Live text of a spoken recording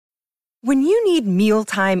When you need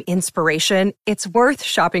mealtime inspiration, it's worth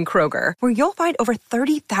shopping Kroger, where you'll find over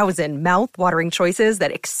 30,000 mouth-watering choices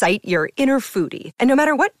that excite your inner foodie. And no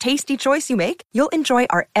matter what tasty choice you make, you'll enjoy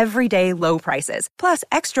our everyday low prices, plus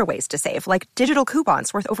extra ways to save, like digital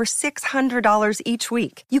coupons worth over $600 each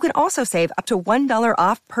week. You can also save up to $1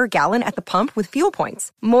 off per gallon at the pump with fuel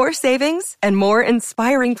points. More savings and more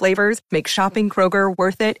inspiring flavors make shopping Kroger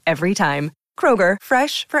worth it every time. Kroger,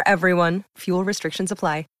 fresh for everyone. Fuel restrictions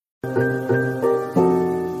apply.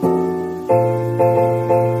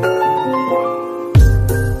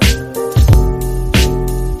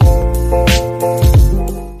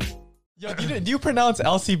 Yo, do you pronounce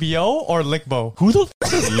LCBO or Lickbo? Who the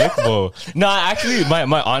f is Lickbo? Nah, actually,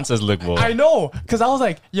 my aunt says Lickbo. I know, because I was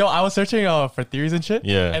like, yo, I was searching for theories and shit.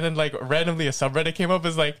 Yeah. And then, like, randomly a subreddit came up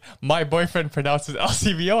as, like, my boyfriend pronounces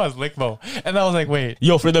LCBO as Lickbo. And I was like, wait.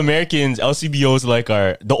 Yo, for the Americans, LCBO is like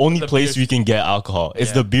the only place we can get alcohol.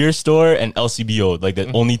 It's the beer store and LCBO, like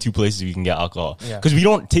the only two places we can get alcohol. Because we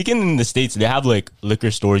don't, taken in the States, they have, like,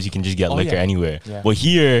 liquor stores. You can just get liquor anywhere. Yeah. But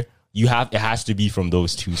here, it has to be from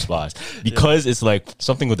those two spots because it's like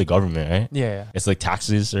something with the government, right? Yeah. It's like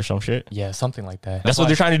taxes or some shit. Yeah, something like that. That's what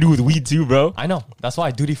they're trying to do with weed too, bro. I know. That's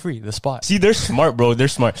why duty free, the spot. See, they're smart, bro. They're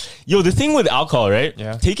smart. Yo, the thing with alcohol, right?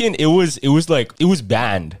 Yeah. It was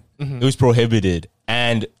banned. It was prohibited.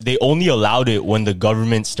 And they only allowed it when the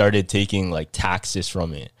government started taking like taxes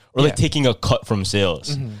from it. Or like taking a cut from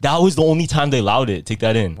sales. That was the only time they allowed it. Take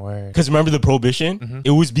that in. Because remember the prohibition?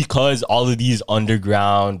 It was because all of these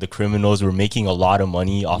underground, the criminals were making a lot of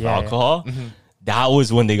money off alcohol. That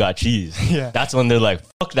was when they got cheese. That's when they're like,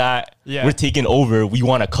 fuck that. We're taking over. We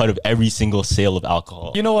want a cut of every single sale of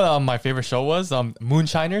alcohol. You know what my favorite show was?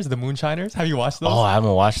 Moonshiners, the Moonshiners. Have you watched those? Oh, I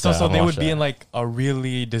haven't watched that. So they would be in like a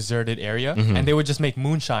really deserted area and they would just make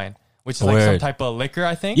moonshine. Which is like some type of liquor,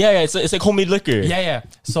 I think. Yeah, it's like homemade liquor. Yeah.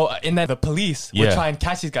 So, and then the police would try and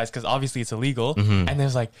catch these guys because obviously it's illegal. And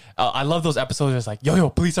there's like, I love those episodes. It's like, yo,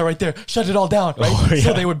 police are right there. Shut it all down, right?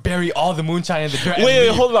 So they would bury all the moonshine in the dirt. Wait,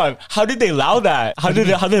 hold on. How did they allow that? How did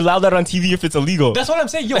they allow that on TV if it's illegal? That's what I'm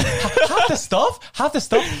saying. Yo, half the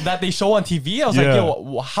stuff that they show on TV, I was like,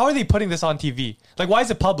 yo, how are they putting this on TV? Like, why is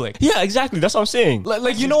it public? Yeah, exactly. That's what I'm saying.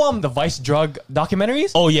 Like you know, the Vice drug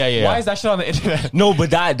documentaries. Oh yeah. Why is that shit on the internet? No, but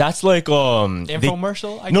that's like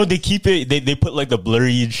infomercial. They keep it. They put like the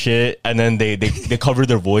blurry shit, and then they cover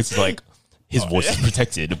their voice like his voice is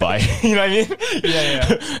protected by. You know what I mean? Yeah.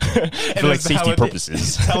 For like safety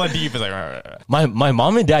purposes. Hella deep is like. My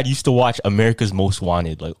mom and dad used to watch America's Most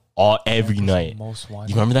Wanted like every night. Most Wanted.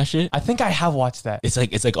 You remember that shit? I think I have watched that. It's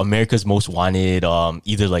like America's Most Wanted,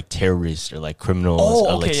 either like terrorists or like criminals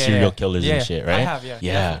or like serial killers and shit, right? I have,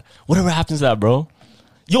 yeah. Whatever happens to that, bro?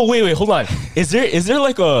 Yo, wait, hold on. Is there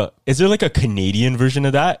like a Canadian version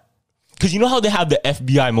of that? Because you know how they have the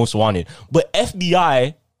FBI Most Wanted, but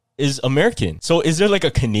FBI is American. So is there like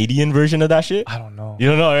a Canadian version of that shit? I don't know. You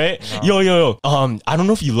don't know, right? No. Yo. I don't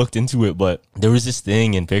know if you looked into it, but there was this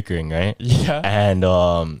thing in Pickering, right? Yeah.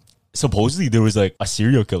 And supposedly there was like a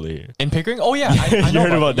serial killer in Pickering. Oh yeah, I you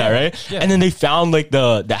heard about that, right? Yeah. And then they found like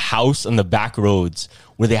the house on the back roads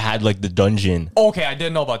where they had like the dungeon. Okay, I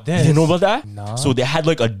didn't know about this. You didn't know about that? No. So they had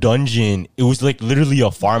like a dungeon. It was like literally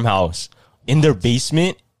a farmhouse in their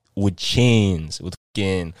basement with chains,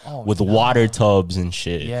 with water tubs and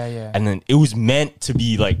shit. Yeah. And then it was meant to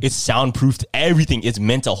be like, it's soundproofed, everything. It's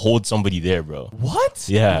meant to hold somebody there, bro. What?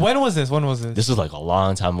 Yeah. When was this? This was like a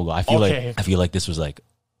long time ago. I feel like this was like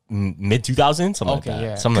mid 2000s, something like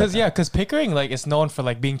that. Yeah, because Pickering like is known for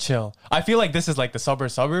like being chill. I feel like this is like the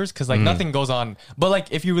suburbs because like nothing goes on. But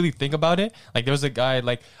like if you really think about it, like there was a guy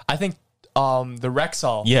like I think the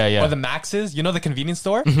Rexall, or the Max's, you know, the convenience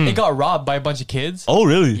store, it got robbed by a bunch of kids. Oh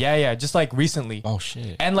really? Yeah, just like recently. Oh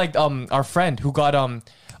shit. And like our friend who got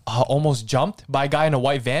almost jumped by a guy in a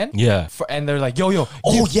white van. Yeah. And they're like, yo.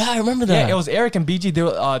 Oh, yeah, I remember that. Yeah, it was Eric and BG. They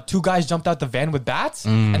were, two guys jumped out the van with bats.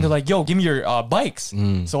 And they're like, yo, give me your bikes.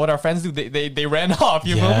 So what our friends do, they ran off.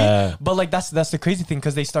 You feel me? But like, that's the crazy thing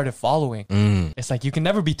because they started following. It's like, you can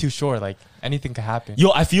never be too sure. Like, anything could happen.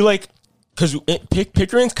 Yo, I feel like, because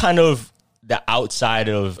Pickering's kind of the outside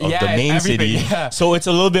of the main city, so it's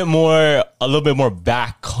a little bit more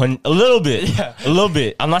back, a little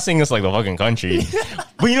bit. I'm not saying it's like the fucking country,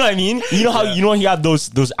 but you know what I mean. You know how you have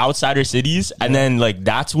those outsider cities, and then like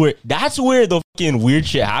that's where the fucking weird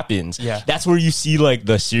shit happens. Yeah, that's where you see like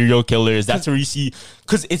the serial killers. That's where you see,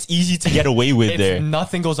 because it's easy to get away with there.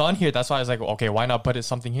 Nothing goes on here. That's why I was like, okay, why not put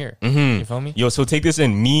something here? You feel me? Yo, so take this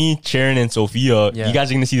in. Me, Sharon, and Sophia. You guys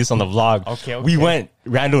are gonna see this on the vlog. Okay. We went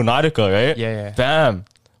Randonautica, right? Yeah. Fam,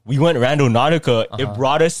 we went Randonautica. It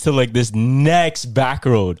brought us to like this next back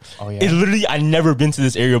road. Oh, yeah. It literally, I'd never been to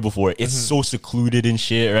this area before. It's so secluded and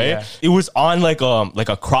shit, right? Yeah. It was on like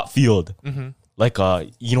a crop field. Like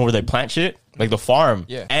you know where they plant shit? Like the farm.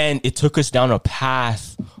 Yeah. And it took us down a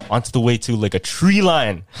path onto the way to like a tree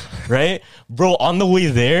line, right? Bro, on the way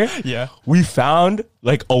there, Yeah. we found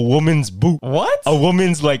like a woman's boot. What? A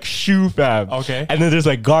woman's like shoe, fam. Okay. And then there's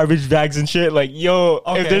like garbage bags and shit. Like, yo,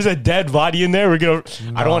 Okay. if there's a dead body in there, we're gonna.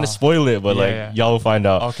 I don't want to spoil it, but Yeah. y'all will find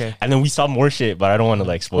out. Okay. And then we saw more shit, but I don't want to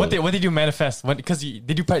like spoil it. What did you manifest? Because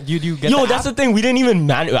did you get Yo, the that's app? the thing. We didn't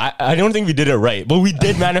even I don't think we did it right, but we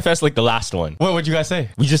did manifest like the last one. What'd you guys say?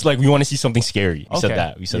 We just like we want to see something scary. We said Okay.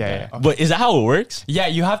 that. We said Yeah, that. yeah, okay. But is that how it works? Yeah,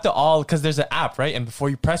 you have to because there's an app, right? And before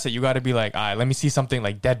you press it, you got to be like, all right, let me see something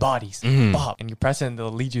like dead bodies. Bop. And you press it and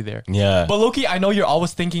they'll lead you there. Yeah. But Loki, I know you're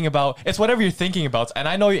always thinking about, it's whatever you're thinking about. And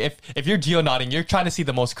I know if you're geonauting, you're trying to see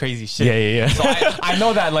the most crazy shit. Yeah. So I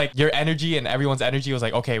know that like your energy and everyone's energy was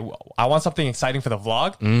like, okay, I want something exciting for the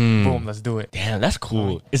vlog. Boom, let's do it. Damn, that's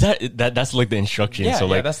cool. Is that's like the instruction? Yeah, so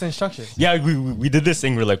like that's the instructions. yeah, we did this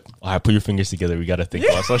thing. We're like, all right, put your fingers together. We gotta think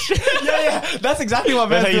about some shit. yeah. That's exactly what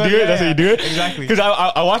That's how you do it. That's how you do it. Exactly. Because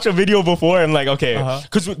I watched a video before and like, okay, Uh-huh.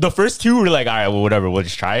 because the first two were like, all right, well, whatever, we'll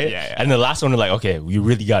just try it. Yeah. And the last one we're like, okay, we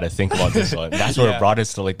really got to think about this one. That's where Yeah. it brought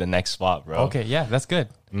us to like the next spot, bro. Okay, yeah, that's good.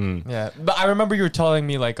 Yeah, but I remember you were telling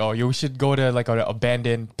me like, oh, you should go to like an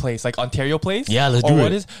abandoned place, like Ontario Place. Yeah, let's or do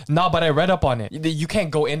what it. is? No, but I read up on it. You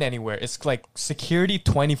can't go in anywhere. It's like security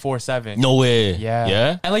 24/7. No way. Yeah.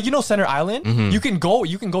 Yeah. And like Center Island, you can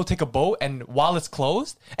go take a boat and while it's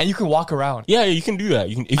closed and you can walk around. Yeah, you can do that.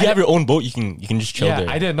 You can if you have your own boat, you can just chill Yeah, there.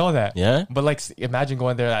 I didn't know that. Yeah? But like imagine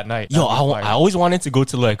going there at night. Yo, That'd be I fire. always wanted to go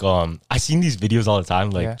to like I seen these videos all the time,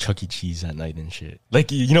 like Yeah. Chuck E. Cheese at night and shit. Like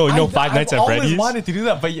Five Nights at I've Freddy's. always wanted to do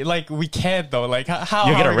that, but like we can't though. Like how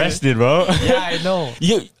You'll get are we gonna- arrested, bro. Yeah, I know.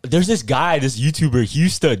 There's this guy, this YouTuber. He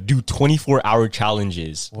used to do 24-hour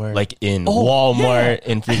challenges, Word. like in Oh, Walmart,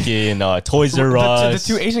 in freaking Toys R Us.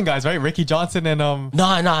 The two Asian guys, right? Ricky Johnson and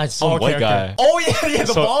Nah, it's some white guy. Oh yeah,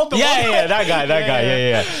 the bald. The bald. that guy,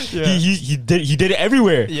 yeah. Yeah. He did it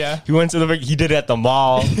everywhere. Yeah. He went to he did it at the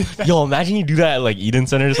mall. Yo, imagine you do that at like Eden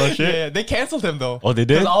Center or some shit. Yeah, they canceled him though. Oh, they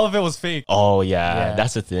did? Because all of it was fake. Oh yeah, Yeah.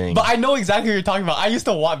 that's the thing. But I know exactly what you're talking about. I used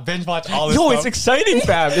to binge watch all this Yo, stuff. it's exciting,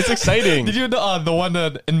 fam. It's exciting. Did you know the one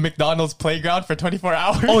in McDonald's playground for 24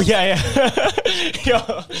 hours? Oh yeah. Yo,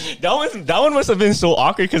 that one must have been so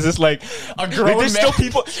awkward because it's like A grown there's man. still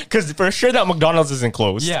people because for sure that McDonald's isn't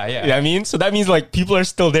closed. Yeah. You know what I mean? So that means like people are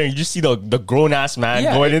still there. You just see the grown ass man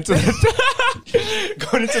Yeah. going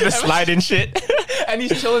into the slide and shit. And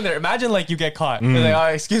he's chilling there. Imagine like you get caught. Mm. They're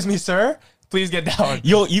like, oh, excuse me, sir. Please get down.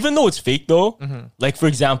 Yo, even though it's fake though, like for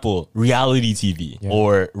example, reality TV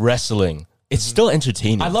or wrestling, it's still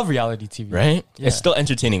entertaining. I love reality TV. right? Yeah. It's still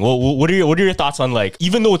entertaining. Well, what are your thoughts on like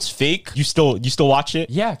even though it's fake, you still watch it?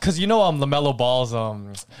 Yeah, because LaMelo Ball's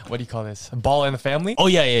what do you call this? Ball in the Family. Oh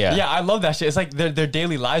yeah. Yeah, I love that shit. It's like their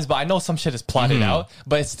daily lives, but I know some shit is plotted out,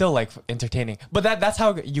 but it's still like entertaining. But that's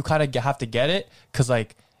how you kind of have to get it, because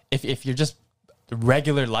like if you're just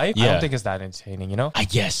regular life, I Yeah. don't think it's that entertaining. You know? I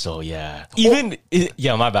guess so. Yeah. Even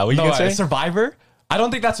yeah, my bad. What you No, gonna say? Survivor. I don't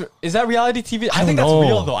think is that reality TV? I don't think that's know.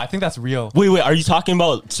 real though. I think that's real. Wait. Are you talking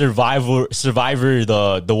about Survivor,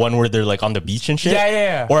 the one where they're like on the beach and shit?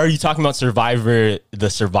 Yeah. Or are you talking about Survivor, the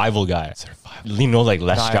survival guy? Like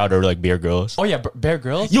Les Nah, Stroud or like Bear Grylls? Oh yeah, Bear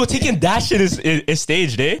Grylls. Yo, taking that shit is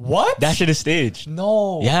staged, eh? What? That shit is staged.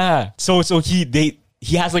 No. Yeah. So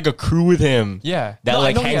he has like a crew with him. Yeah. That No, I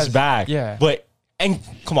like know he hangs has- back. yeah. But and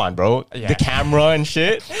come on, bro. Yeah. The camera and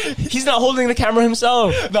shit. He's not holding the camera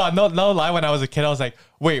himself. No lie. When I was a kid, I was like,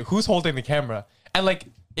 wait, who's holding the camera? And like,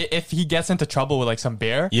 if he gets into trouble with like some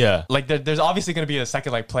bear, Yeah. like there's obviously gonna be a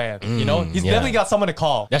second like plan. You know, he's yeah. definitely got someone to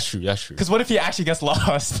call. That's true. Because what if he actually gets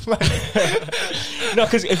lost? No,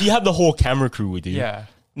 because if you have the whole camera crew with you, Yeah.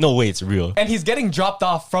 no way it's real. And he's getting dropped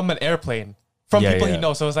off from an airplane from Yeah, people he yeah.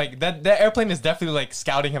 knows. So it's like that airplane is definitely like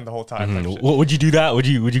scouting him the whole time. Like, shit. Would you do that? Would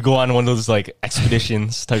you go on one of those like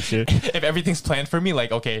expeditions type shit? If everything's planned for me,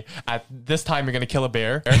 like okay, at this time you're gonna kill a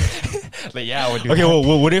bear. Like yeah, I would do Okay, that.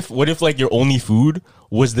 well, what if like your only food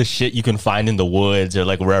was the shit you can find in the woods or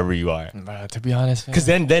like wherever you are? To be honest, Because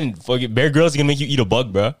then fucking Bear Grylls is gonna make you eat a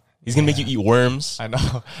bug, bro. He's gonna make you eat worms. I know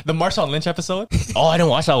the Marshawn Lynch episode. Oh, I didn't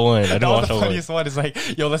watch that one. I didn't That was watch the that one. funniest one. Is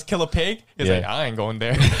like, yo, let's kill a pig. He's Yeah. like, I ain't going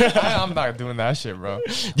there. I'm not doing that shit, bro.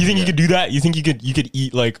 You think you could do that? You think you could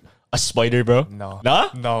eat like a spider, bro? No. Nah?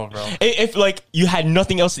 No, bro. If like you had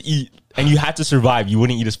nothing else to eat and you had to survive, you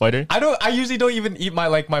wouldn't eat a spider? I usually don't even eat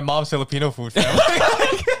my mom's Filipino food, fam.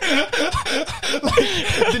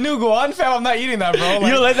 the new Guan fam, I'm not eating that, bro. Like, you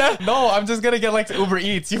don't like that? No, I'm just gonna get like Uber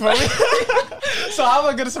Eats. You feel me? So how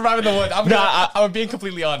am I gonna survive in the wood? I'm being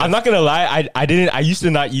completely honest. I'm not gonna lie. I used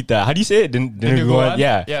to not eat that. How do you say it? Didn't Guan?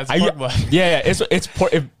 Yeah. Yeah, it's pork blood. Yeah. It's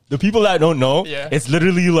pork. If the people that don't know, it's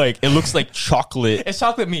literally like, it looks like chocolate. It's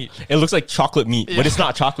chocolate meat. It looks like chocolate meat, but it's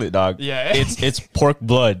not chocolate, dog. Yeah. It's pork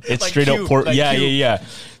blood. It's like straight up pork. Like yeah.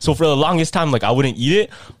 So for the longest time, like I wouldn't eat it.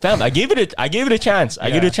 Fam, I gave it a chance. I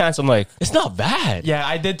gave it a chance. I'm like, it's not bad. Yeah,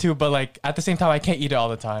 I did too, but like at the same time, I can't eat it all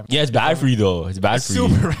the time. Yeah, it's bad for you though. It's bad for you.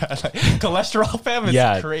 Super bad. Like, cholesterol, fam,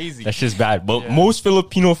 is crazy. That's just bad. But most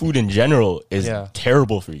Filipino food in general is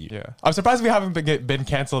terrible for you. Yeah, I'm surprised we haven't been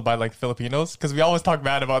canceled by like Filipinos, because we always talk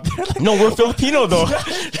bad about their. Like, no, we're Filipino though.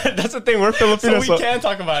 That's the thing. We're Filipino, so we can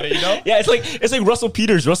talk about it. You know? Yeah, it's like Russell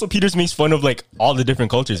Peters. Russell Peters makes fun of like all the different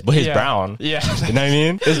cultures, but he's brown. Yeah, you know what I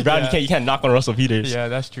mean? It's brown. You can't knock on Russell Peters. Yeah,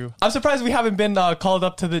 that's true. I'm surprised we haven't been called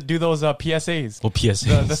up to do those PSAs. Well,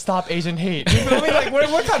 PSAs. The Stop Asian Hate. You feel me? Like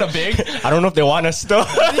we're kind of big. I don't know if they want us still.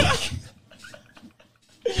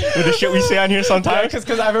 With the shit we say on here sometimes.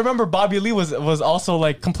 Because I remember Bobby Lee was also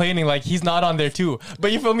like complaining like he's not on there too.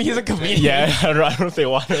 But you feel me? He's a comedian. Yeah, I don't know if they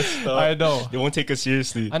want us though. I know. They won't take us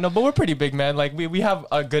seriously. I know, but we're pretty big, man. Like we have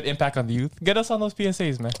a good impact on the youth. Get us on those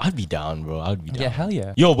PSAs, man. I'd be down, bro. I'd be down. Yeah, hell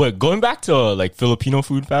yeah. Yo, but going back to like Filipino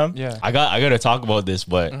food, fam. Yeah. I got to talk about this,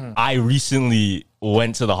 but I recently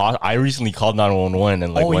went to the hospital. I recently called 911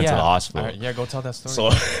 and went to the hospital. Right, yeah, go tell that story. So,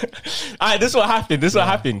 all right, this is what happened. What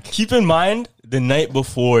happened. Keep in mind, the night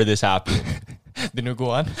before this happened. The new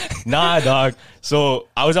Guan? Nah, dog. So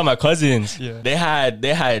I was at my cousin's. Yeah. They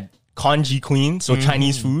had congee queen, so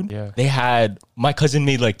Chinese food. Yeah. They had, my cousin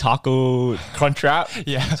made like taco crunch wrap.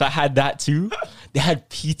 Yeah. So I had that too. They had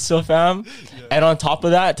pizza, fam. Yeah. And on top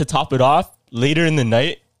of that, to top it off, later in the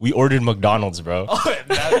night, we ordered McDonald's, bro. Oh,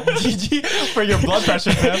 GG for your blood pressure,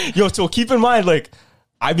 man. Yo, so keep in mind, like,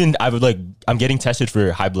 I'm getting tested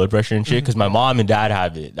for high blood pressure and shit because my mom and dad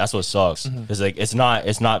have it. That's what sucks. It's like it's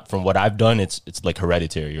not from what I've done. It's like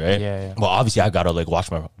hereditary, right? Yeah. Well, obviously I gotta like watch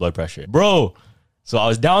my blood pressure, bro. So I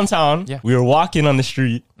was downtown. Yeah. We were walking on the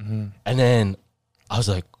street, and then I was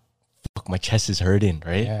like, "Fuck, my chest is hurting."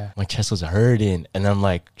 Right? Yeah. My chest was hurting, and then I'm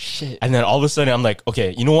like, "Shit!" And then all of a sudden I'm like,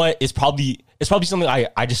 "Okay, you know what? It's probably something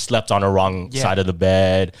I just slept on the wrong side of the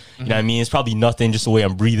bed. You know what I mean? It's probably nothing, just the way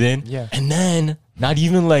I'm breathing." Yeah. And then not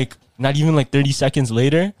even like 30 seconds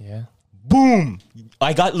later, boom!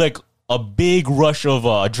 I got like a big rush of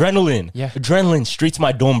adrenaline. Yeah. Adrenaline straight to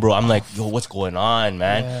my dome, bro. I'm like, yo, what's going on,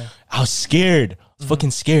 man? Yeah. I was scared. I was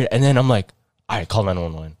fucking scared. And then I'm like, all right, call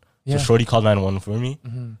 911. Yeah. So Shorty called 911 for me.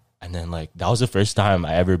 And then like, that was the first time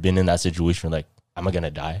I ever been in that situation. Like, am I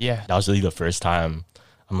gonna die? Yeah. That was really the first time.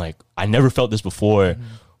 I'm like, I never felt this before.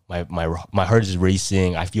 My heart is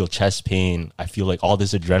racing. I feel chest pain. I feel like all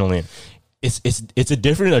this adrenaline. It's a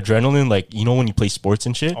different adrenaline, like, you know, when you play sports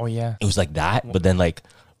and shit. Oh yeah. It was like that, but then like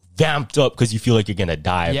vamped up because you feel like you're gonna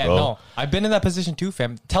die, Yeah, bro. no. I've been in that position too,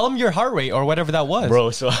 fam. Tell them your heart rate or whatever that was.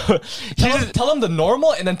 Bro, so Tell them the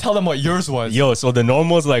normal and then tell them what yours was. yo, so the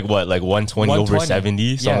normal is like what, like 120 over 120.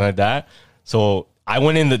 70, something Yeah. like that. So I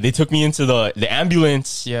went in, they took me into the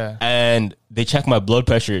ambulance, Yeah. and they checked my blood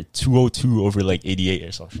pressure 202 over like 88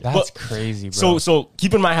 or something. That's crazy, bro. So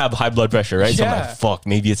keep in mind I have high blood pressure, right? So I'm Yeah. like, fuck,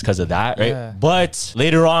 maybe it's because of that, right? Yeah. But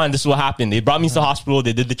later on, this is what happened. They brought me to the hospital.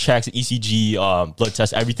 They did the checks, ECG, blood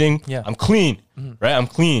test, everything. Yeah. I'm clean, right? I'm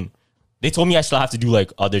clean. They told me I still have to do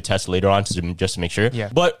like other tests later on just to make sure. Yeah.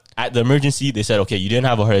 But at the emergency, they said, okay, you didn't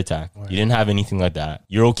have a heart attack. You didn't have anything like that.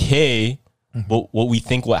 You're okay. But what we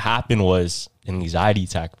think what happened was an anxiety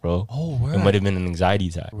attack, bro. Oh, word. It might have been an anxiety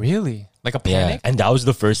attack. Really? Like a Yeah. panic? And that was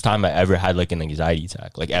the first time I ever had like an anxiety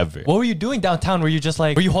attack, like ever. What were you doing downtown? Were you just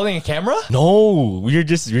like, were you holding a camera? No, you're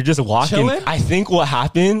just walking. Chilling? I think what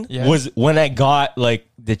happened was when I got like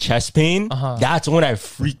the chest pain, that's when I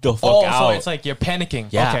freaked the fuck out. So it's like you're panicking.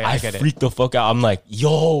 Yeah, Okay, I get it. freaked the fuck out. I'm like,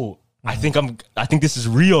 yo, I think this is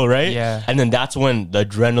real, right? Yeah. And then that's when the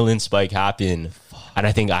adrenaline spike happened. And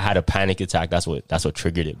I think I had a panic attack. That's what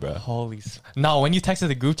triggered it, bro. No, when you texted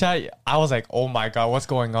the group chat, I was like, oh my God, what's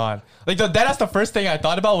going on? Like, that's the first thing I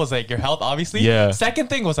thought about was like your health, obviously. Yeah. Second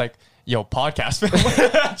thing was like, yo, podcast.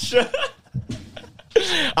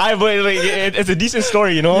 It's a decent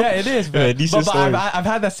story, you know? Yeah, it is, Yeah, man. a decent But story. I've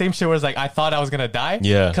had that same shit where it's like I thought I was gonna die.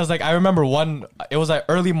 Yeah. Because like I remember it was like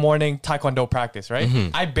early morning taekwondo practice, right?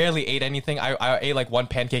 I barely ate anything. I ate like one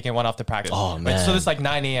pancake and went off to practice. Oh, Right? man. So it's like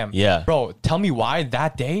 9 a.m. Yeah. Bro, tell me why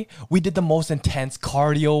that day we did the most intense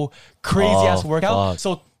cardio, crazy ass workout.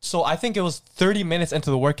 fuck. So I think it was 30 minutes into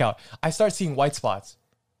the workout, I start seeing white spots.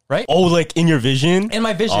 right? Oh, like in your vision? In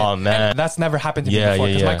my vision. Oh, man. And that's never happened to me before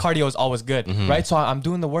because my cardio is always good, right? So I'm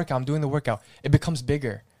doing the workout. It becomes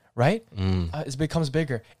bigger, right? It becomes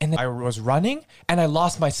bigger. And then I was running and I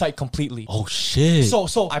lost my sight completely. Oh, shit.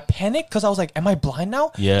 So I panicked because I was like, am I blind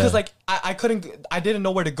now? Yeah. Because like I didn't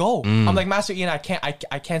know where to go. I'm like, Master Ian, I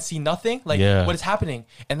can't see nothing. Like, what is happening?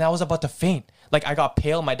 And then I was about to faint. Like, I got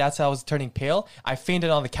pale. My dad said I was turning pale. I fainted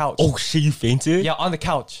on the couch. Oh, shit, you fainted? Yeah, on the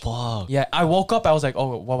couch. Fuck. Yeah, I woke up. I was like,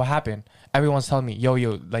 oh, what happened? Everyone's telling me, yo,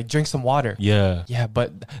 like, drink some water. Yeah. Yeah,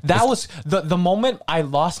 but that was the moment I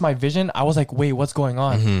lost my vision. I was like, wait, what's going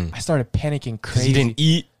on? I started panicking crazy. You didn't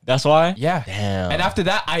eat? That's why? Yeah. Damn. And after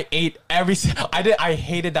that, I ate I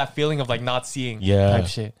hated that feeling of like not seeing type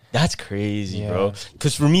shit. That's crazy, bro.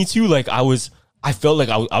 Because for me too, like I felt like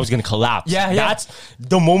I was gonna collapse. Yeah. That's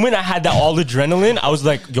the moment I had that all adrenaline. I was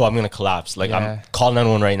like, yo, I'm gonna collapse. Like, I'm calling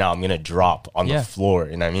 911 right now. I'm gonna drop on the floor.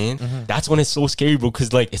 You know what I mean? That's when it's so scary, bro.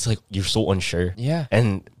 Because like it's like you're so unsure. Yeah.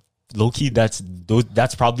 And low key, that's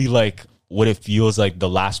probably like what it feels like the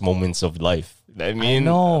last moments of life. I mean,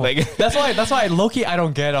 no, like that's why low-key I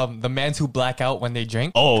don't get the mans who black out when they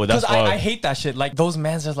drink. Oh, that's because I hate that shit. Like those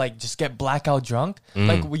mans that like just get blackout drunk.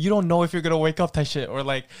 Like you don't know if you're gonna wake up type shit, or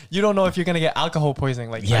like you don't know if you're gonna get alcohol poisoning.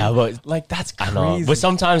 Like but like that's crazy. I know. But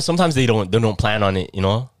sometimes they don't plan on it. You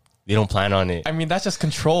know, they don't plan on it. I mean, that's just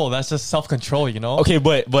control. That's just self-control. You know. Okay,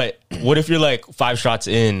 but what if you're like 5 shots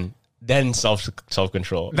in? Then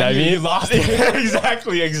self-control. Then you lost it.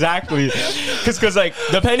 exactly. Because like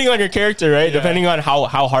depending on your character, right? Depending on how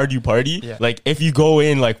hard you party, like if you go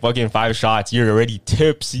in like fucking 5 shots, you're already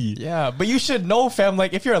tipsy. Yeah, but you should know, fam.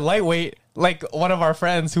 Like if you're a lightweight, like one of our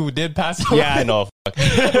friends who did pass away. Yeah, I know.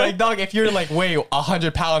 Like dog, if you're like weigh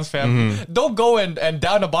 100 pounds, fam, don't go and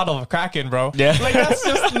down a bottle of Kraken, bro. Yeah, like that's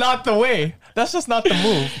just not the way. That's just not the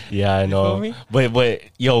move. Yeah, I know. But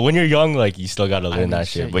yo, when you're young, like you still gotta learn that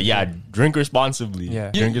shit. But yeah, drink responsibly.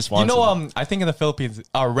 Yeah, drink responsibly. You know, I think in the Philippines,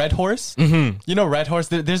 Red Horse. You know, Red Horse.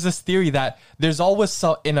 There's this theory that there's always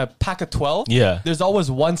in a pack of 12. Yeah, there's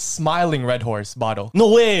always one smiling Red Horse bottle.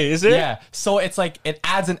 No way, is it? Yeah. So it's like it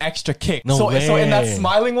adds an extra kick. No way. So in that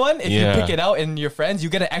smiling one, if you pick it out in your friends, you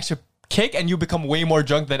get an extra kick and you become way more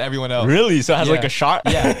drunk than everyone else. Really? So it has like a shot?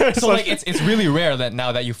 Yeah. So like it's really rare that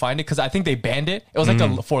now that you find it, because I think they banned it. It was like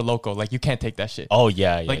a for local. Like you can't take that shit. Oh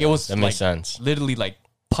yeah. Like it was that makes sense. Literally like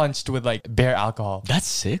punched with like bare alcohol. That's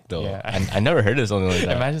sick though. Yeah. I never heard of something like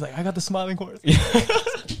that. Imagine like I got the smiling horse.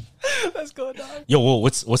 Let's go, dog. Yo,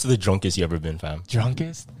 what's the drunkest you ever been, fam?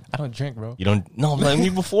 Drunkest? I don't drink, bro. You don't? No, I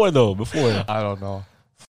mean before though. I don't know.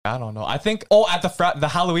 I think at the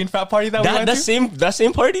Halloween frat party we went to? That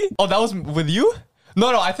same party? Oh, that was with you?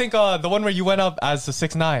 No, I think the one where you went up as a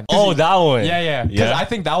 6'9". Oh, that one. Yeah. Because I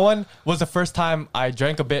think that one was the first time I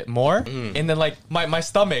drank a bit more, and then like my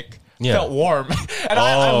stomach felt warm, and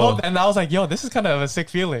I loved it. And I was like, yo, this is kind of a sick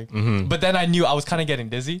feeling. But then I knew I was kind of getting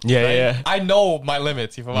dizzy. Yeah. I know my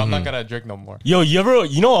limits. I'm not gonna drink no more. Yo,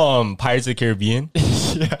 you know Pirates of the Caribbean?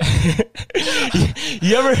 Yeah.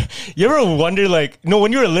 You ever wonder like, no,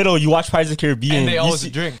 when you were little, you watch Pirates of the Caribbean and they always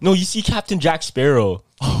drink. No, you see Captain Jack Sparrow.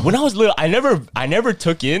 When I was little, I never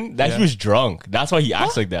took in that he was drunk. That's why he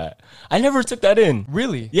acts like that. I never took that in.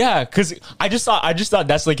 Really? Yeah, because I just thought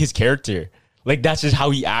that's like his character. Like that's just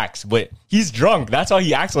how he acts, but he's drunk. That's how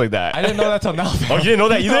he acts like that. I didn't know that till now. Oh, you didn't know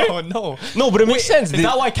that either? No, but it makes sense. Is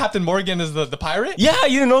that why Captain Morgan is the pirate? Yeah,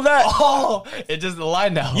 you didn't know that? Oh, it just the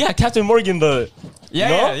line now. Yeah, Captain Morgan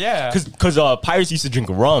Yeah. Because pirates used to drink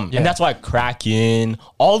rum, and that's why Kraken,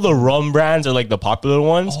 all the rum brands are like the popular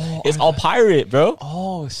ones. It's all pirate, bro.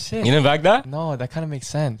 Oh shit! You didn't back that? No, that kind of makes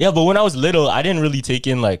sense. Yeah, but when I was little, I didn't really take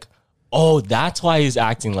in like, oh, that's why he's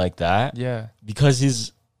acting like that. Yeah, because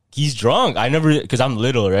he's drunk. I never, because I'm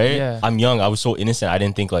little, right? Yeah. I'm young. I was so innocent. I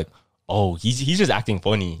didn't think like, oh, he's just acting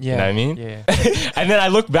funny. Yeah. You know what I mean? Yeah. And then I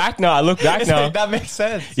look back now. Like, that makes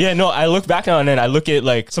sense. Yeah, no, I look back now and then I look at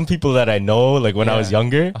like some people that I know, like when I was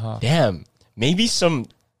younger. Damn, maybe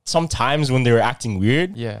sometimes when they were acting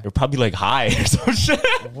weird, they're probably like high or some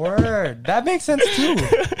shit. Word. That makes sense too.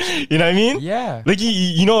 You know what I mean? Yeah. Like,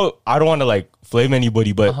 you know, I don't want to like flame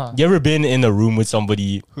anybody, but you ever been in a room with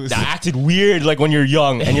somebody that acted weird like when you're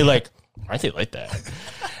young and you're like, aren't they like that?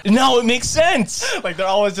 No, it makes sense. Like they're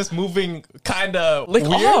always just moving kind of like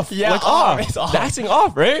weird. Off. Yeah, like off. It's off. They're acting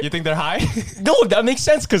off, right? You think they're high? No, that makes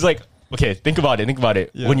sense because like, okay, think about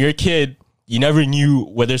it. Yeah. When you're a kid, You never knew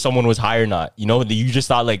whether someone was high or not. You know, you just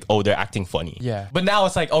thought like, oh, they're acting funny. Yeah. But now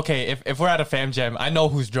it's like, okay, if we're at a fam jam, I know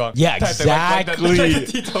who's drunk. Yeah, exactly.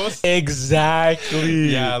 Like the Titos. Exactly.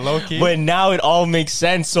 Yeah, low key. But now it all makes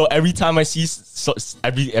sense. So every time I see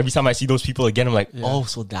every time I see those people again, I'm like, oh,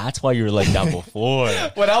 so that's why you were like that before.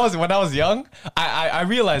 When I was young, I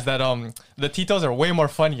realized that the Titos are way more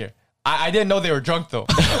funnier. I didn't know they were drunk though.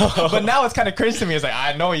 But now it's kind of crazy to me. It's like,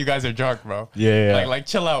 I know you guys are drunk, bro. Yeah. Like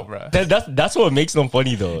chill out, bro. That's what makes them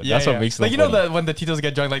funny though. That's what makes them like, you funny. know that when the Titos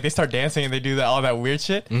get drunk, like they start dancing and they do all that weird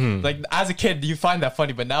shit. Mm-hmm. Like as a kid, you find that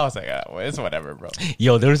funny, but now it's like, well, it's whatever, bro.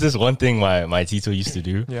 Yo, there was this one thing my Tito used to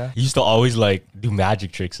do. Yeah. He used to always like do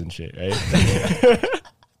magic tricks and shit, right?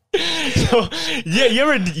 So yeah, you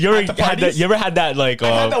ever had that like? I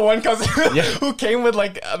had that one cousin who came with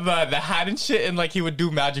like the hat and shit, and like he would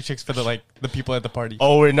do magic tricks for the people at the party.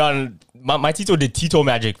 Oh, we're not. My Tito did Tito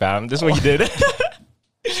magic, fam. This is what he did.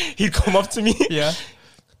 He'd come up to me. Yeah.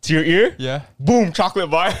 To your ear. Yeah. Boom,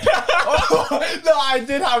 chocolate bar. No, I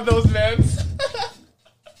did have those, man.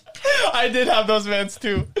 I did have those vans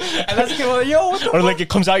too. And that's like, yo, what the or like it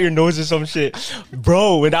comes out your nose or some shit.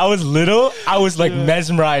 Bro, when I was little, I was like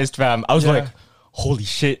mesmerized, fam. I was like, holy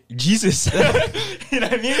shit, Jesus. You know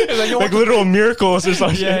what I mean? Like literal miracles or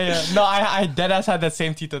some shit. Yeah. No, I deadass had that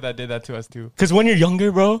same Tito that did that to us too. Because when you're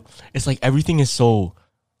younger, bro, it's like everything is so...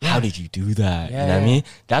 How did you do that? You know what I mean?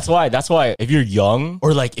 That's why if you're young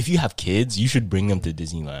or like if you have kids, you should bring them to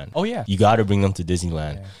Disneyland. Oh yeah. You got to bring them to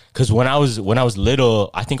Disneyland. Cuz when I was little,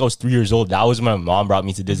 I think I was 3 years old, that was when my mom brought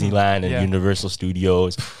me to Disneyland and Universal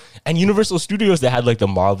Studios. And Universal Studios, they had like the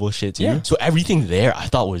Marvel shit too. Yeah. So everything there I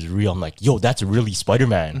thought was real. I'm like, yo, that's really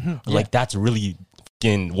Spider-Man. Mm-hmm. Like that's really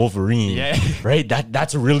fucking Wolverine. Yeah. Right?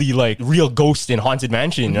 That's really like real Ghost in Haunted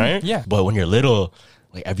Mansion, right? Yeah. But when you're little,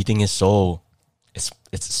 like everything is so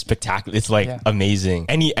it's spectacular. It's like amazing.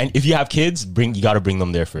 And if you have kids, you got to bring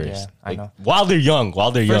them there first. Yeah, I know. While they're young.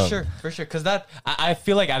 For sure. Because I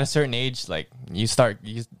feel like at a certain age, like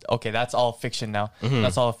okay, that's all fiction now. Mm-hmm.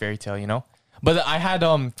 That's all a fairy tale, you know. But I had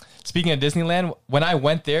speaking of Disneyland, when I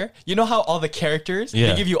went there, you know how all the characters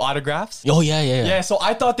they give you autographs? Oh yeah. Yeah, so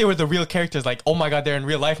I thought they were the real characters. Like, oh my god, they're in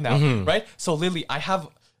real life now, right? So Lily, I have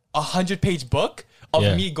a 100-page book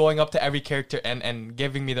of me going up to every character and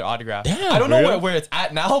giving me their autograph. Damn, I don't know where it's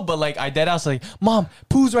at now, but like I dead ass like, Mom,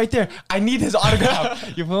 Pooh's right there. I need his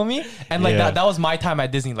autograph. You feel me? And like that was my time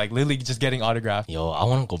at Disney, like literally just getting autographed. Yo, I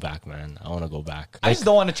want to go back, man. I want to go back. I just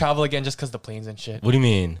don't want to travel again just because the planes and shit. What do you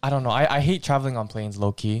mean? I don't know. I hate traveling on planes,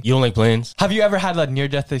 low key. You don't like planes? Have you ever had a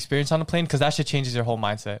near-death experience on a plane? Because that shit changes your whole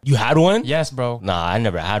mindset. You had one? Yes, bro. Nah, I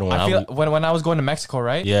never had one. I feel when I was going to Mexico,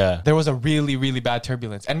 right? Yeah. There was a really, really bad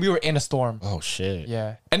turbulence. And we were in a storm. Oh, shit.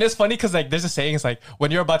 Yeah. And it's funny because like there's a saying, it's like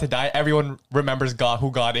when you're about to die, everyone remembers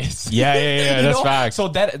who God is. Yeah. That's facts. So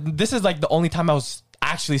this is like the only time I was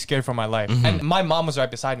actually scared for my life. Mm-hmm. And my mom was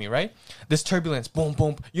right beside me, right? This turbulence, boom,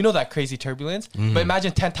 boom. You know that crazy turbulence? Mm. But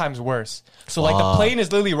imagine 10 times worse. So like the plane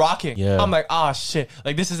is literally rocking. Yeah. I'm like, shit.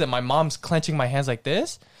 Like this isn't. My mom's clenching my hands like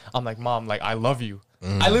this. I'm like, Mom, like I love you.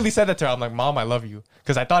 I literally said that to her. I'm like, Mom, I love you.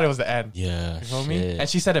 Because I thought it was the end. Yeah. You feel me? And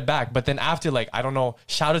she said it back. But then after, like, I don't know,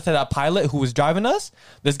 shout out to that pilot who was driving us.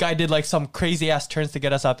 This guy did like some crazy ass turns to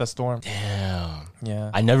get us out the storm. Damn. Yeah.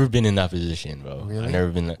 I never been in that position, bro. Really? I never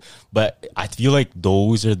been there. But I feel like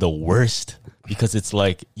those are the worst because it's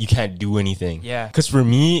like you can't do anything. Yeah. Because for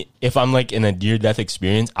me, if I'm like in a near-death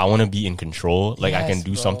experience, I want to be in control. Like I can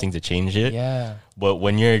do something to change it. Yeah. But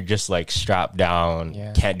when you're just like strapped down,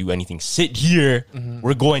 can't do anything, sit here,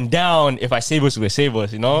 we're going down. If I save us, we save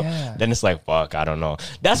us, you know? Yeah. Then it's like, fuck, I don't know.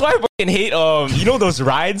 That's why I fucking hate, you know those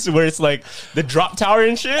rides where it's like the drop tower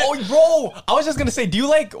and shit? Oh, bro, I was just gonna say, do you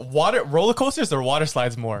like roller coasters or water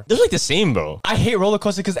slides more? They're like the same, bro. I hate roller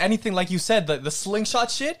coasters because anything, like you said, the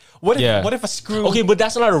slingshot shit, what if a screw... Okay, but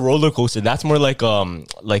that's not a roller coaster. That's more like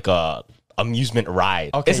a amusement ride.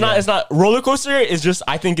 Okay, it's not roller coaster is just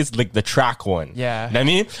I think it's like the track one. Yeah. You know what I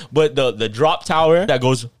mean? But the drop tower that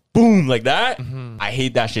goes boom like that, I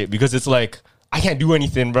hate that shit because it's like I can't do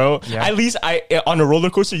anything, bro. Yeah. At least on a roller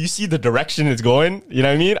coaster you see the direction it's going. You know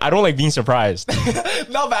what I mean? I don't like being surprised.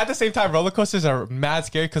 No, but at the same time, roller coasters are mad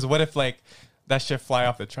scary because what if like that shit fly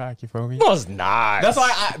off the track? You feel me? No, it's not. That's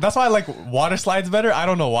why I like water slides better. I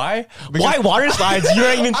don't know why. Why water slides? You're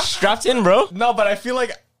not even strapped in, bro. No, but I feel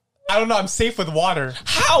like I don't know. I'm safe with water.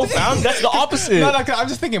 How, fam? That's the opposite. No, I'm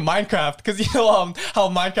just thinking Minecraft because you know how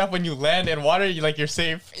Minecraft when you land in water, you're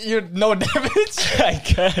safe. You're no damage. I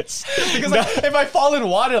guess because like, if I fall in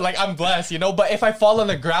water, like I'm blessed, you know. But if I fall on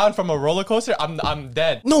the ground from a roller coaster, I'm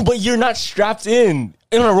dead. No, but you're not strapped in.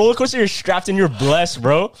 in a roller coaster, you're strapped and you're blessed,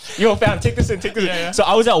 bro. Yo, fam, take this in. So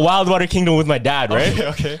I was at Wildwater Kingdom with my dad, right?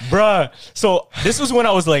 Okay. Bruh. So this was when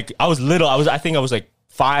I was little. I think I was like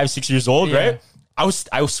 5-6 years old, right?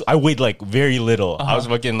 I weighed like very little. I was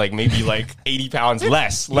fucking like maybe like 80 pounds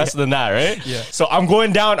less than that, right? Yeah. So I'm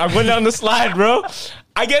going down the slide, bro.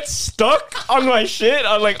 I get stuck on my shit,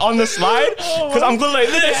 on the slide, because I'm going like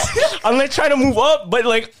this. I'm like trying to move up, but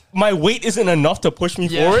like my weight isn't enough to push me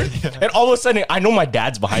forward. Yeah. And all of a sudden, I know my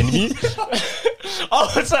dad's behind me. All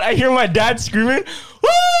of a sudden, I hear my dad screaming,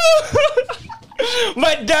 "Woo!"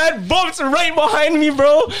 My dad bumps right behind me,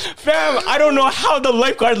 bro. Fam, I don't know how the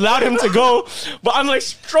lifeguard allowed him to go, but I'm like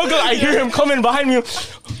struggling. I hear him coming behind me. Woo!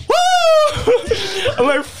 I'm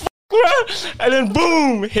like, bro. And then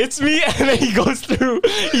boom, hits me, and then he goes through.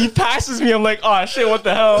 He passes me. I'm like, oh shit, what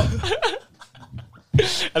the hell?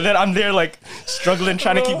 And then I'm there like struggling,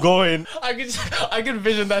 trying to keep going. I could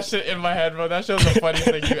vision that shit in my head, bro. That shit was the funniest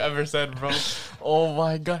thing you ever said, bro. Oh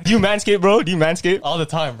my god. Do you manscape, bro? Do you manscape? All the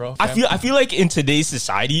time, bro. I feel like in today's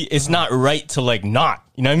society, it's not right to like not.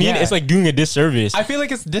 You know what I mean? Yeah. It's like doing a disservice. I feel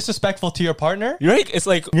like it's disrespectful to your partner. Right? It's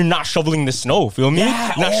like you're not shoveling the snow, feel me?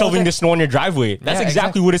 Yeah, not shoveling the snow on your driveway. That's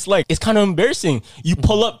exactly what it's like. It's kind of embarrassing. You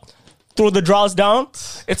pull up, throw the draws down.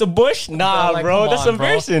 It's a bush. Nah, like, bro, that's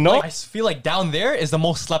embarrassing. No, like, I feel like down there is the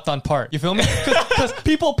most slept on part. You feel me? Because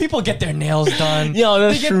people get their nails done. Yeah,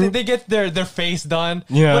 that's true. They get their face done.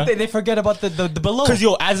 Yeah, but they forget about the below. Because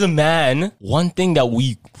as a man, one thing that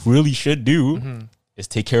we really should do is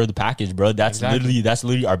take care of the package, bro. That's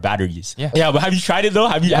literally our batteries. Yeah. But have you tried it though?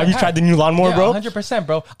 Have you tried the new lawnmower, bro? 100%,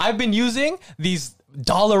 bro. I've been using these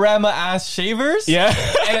Dollarama ass shavers. Yeah.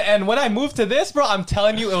 and when I moved to this, bro, I'm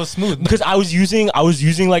telling you, it was smooth. Because I was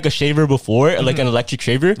using like a shaver before, like an electric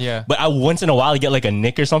shaver. Yeah. But once in a while I get like a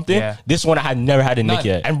nick or something. Yeah. This one I had never had a nick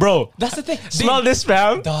yet. And bro, that's the thing. Smell this,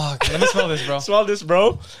 fam. Dog, let me smell this, bro. Smell this,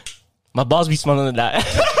 bro. My balls be smelling that.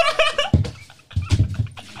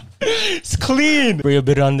 It's clean. Spray a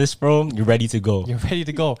bit on this, bro. You're ready to go. You're ready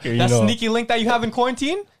to go. That sneaky link that you have in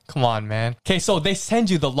quarantine? Come on, man. Okay, so they send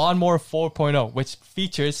you the Lawnmower 4.0, which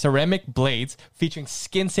features ceramic blades featuring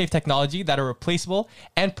skin-safe technology that are replaceable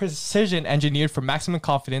and precision engineered for maximum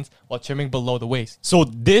confidence while trimming below the waist. So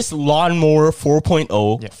this Lawnmower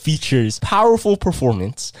 4.0 features powerful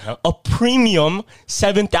performance, a premium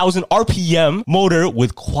 7,000 RPM motor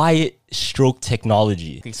with quiet stroke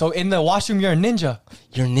technology. Okay, so in the washroom, you're a ninja.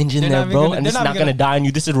 You're a ninja in there, bro. And this is not going to die on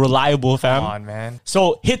you. This is reliable, fam. Come on, man.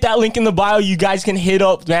 So hit that link in the bio. You guys can hit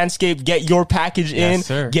up Manscaped. Get your package in.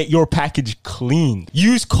 Sir. Get your package clean.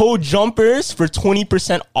 Use code JUMPERS for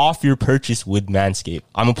 20% off your purchase with Manscaped.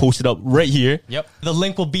 I'm going to post it up right here. Yep. The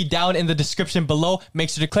link will be down in the description below. Make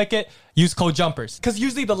sure to click it. Use code JUMPERS. Because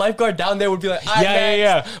usually the lifeguard down there would be like,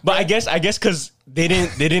 yeah. But I guess because they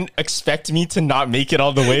didn't expect me to not make it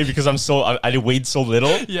all the way because I weighed so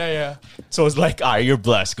little. Yeah. So it's like, all right, you're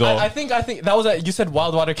blessed. Go. I think that was you said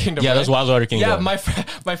Wildwater Kingdom. Yeah, right? That was Wildwater Kingdom. Yeah,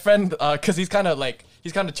 my friend, because he's kind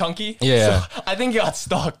of chunky. Yeah. So I think he got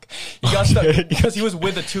stuck. Because he was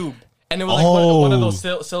with a tube. And it was like one of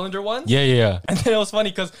those cylinder ones. Yeah. And then it was funny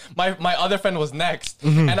because my other friend was next.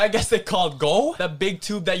 And I guess they called Go, that big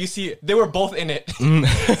tube that you see. They were both in it.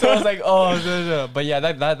 So I was like, oh. But yeah,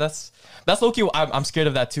 that's low-key. I'm scared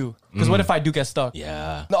of that too. Because what if I do get stuck?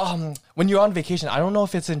 Yeah. When you're on vacation, I don't know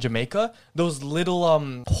if it's in Jamaica, those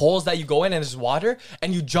little holes that you go in and there's water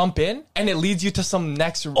and you jump in and it leads you to some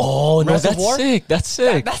next reservoir. That's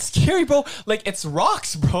sick. That's scary, bro. Like, it's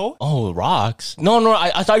rocks, bro. Oh, rocks. No,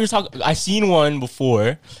 I thought you were talking. I seen one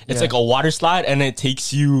before. It's like a water slide and it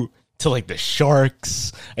takes you to like the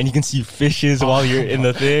sharks and you can see fishes while you're in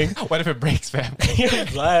the thing. What if it breaks, fam? You're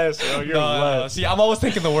blessed, bro. You're blessed. See, I'm always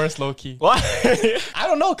thinking the worst, low key. What? I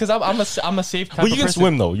don't know, because I'm a safe type Well, you can person.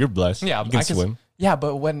 swim though. You're blessed. Yeah, you can swim. Yeah,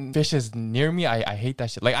 but when fish is near me, I hate that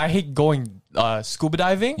shit. Like, I hate going scuba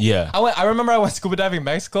diving. Yeah. I remember I went scuba diving in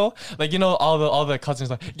Mexico. Like, you know, all the cousins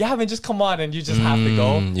like, yeah, man, just come on, and you just have to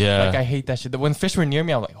go. Yeah. Like, I hate that shit. When fish were near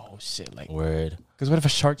me, I'm like, oh shit, like. Word. Because what if a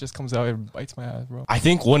shark just comes out and bites my ass, bro? I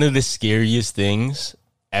think one of the scariest things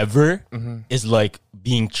ever is like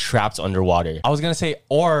being trapped underwater. I was gonna say,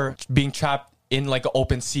 or being trapped in like an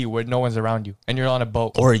open sea where no one's around you and you're on a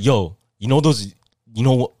boat. Or in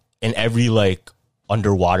every like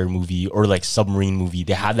underwater movie or like submarine movie,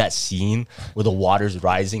 they have that scene where the water's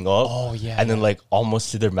rising up. Oh yeah. And then like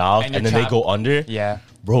almost to their mouth and then trapped. They go under. Yeah.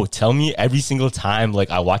 Bro, tell me every single time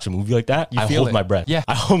like I watch a movie like that, I hold my breath. Yeah.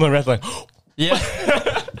 I hold my breath like yeah.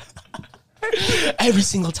 Every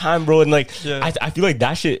single time, bro. And like I feel like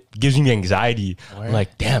that shit gives me anxiety. I'm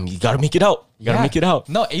like, damn, you gotta make it out. You gotta make it out.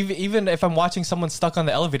 No, even if I'm watching someone stuck on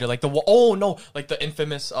the elevator, like like the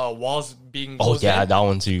infamous walls being closed in. That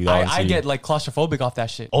one too. I get like claustrophobic off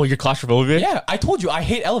that shit. Oh, you're claustrophobic? Yeah, I told you I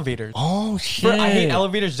hate elevators. Oh shit. I hate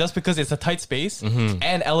elevators just because it's a tight space,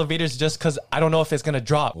 and elevators just because I don't know if it's gonna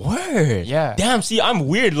drop. Word. Yeah. Damn. See, I'm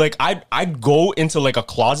weird. Like I'd go into like a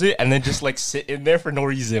closet and then just like sit in there for no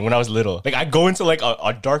reason when I was little. Like I'd go into like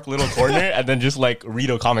a dark little corner and then just like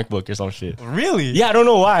read a comic book or some shit. Really? Yeah, I don't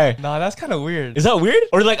know why. Nah, that's kind of weird. Is that weird?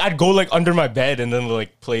 Or like I'd go like under my bed and then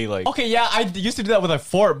like play like. Okay, yeah, I used to do that with a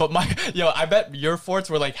fort, but I bet your forts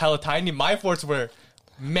were like hella tiny. My forts were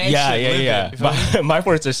mansion. Yeah. My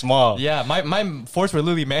forts are small. Yeah, my forts were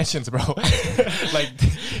literally mansions, bro. Like,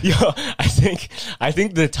 yo, I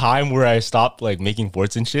think the time where I stopped like making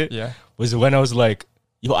forts and shit was when I was like,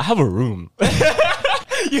 yo, I have a room.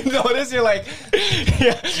 You notice you're like,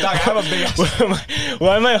 yeah, dog, I have a big.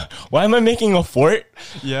 Why am I making a fort?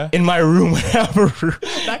 Yeah. In my room, when I have a room.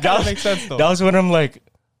 That kind of makes sense though. That was when I'm like,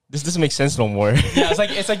 this doesn't make sense no more. Yeah,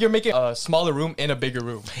 it's like you're making a smaller room in a bigger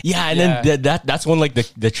room. Yeah, and then that's when like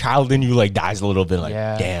the child in you like dies a little bit. Like,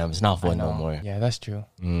 damn, it's not fun no more. Yeah, that's true.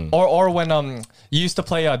 Or when you used to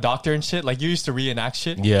play doctor and shit, like you used to reenact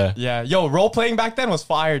shit. Yeah. Yo, role playing back then was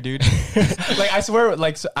fire, dude. Like I swear,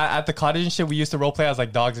 like at the cottage and shit, we used to role play as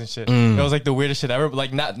like dogs and shit. It was like the weirdest shit ever. But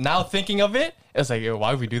like now thinking of it, it's like, yo,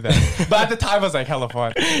 why would we do that? But at the time, it was like hella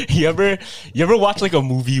fun. You ever watch like a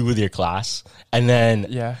movie with your class and then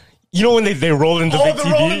you know when they roll in the big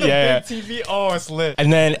TV? Big TV. Oh, it's lit.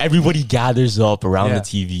 And then everybody gathers up around the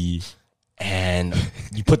TV and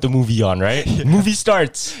you put the movie on, right? Movie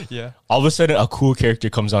starts. Yeah. All of a sudden, a cool character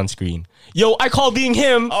comes on screen. Yo, I call being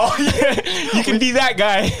him. Oh, yeah. You can be that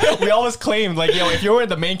guy. We always claimed, like, yo, if you're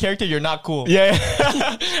the main character, you're not cool.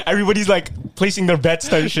 Yeah. Everybody's like placing their bets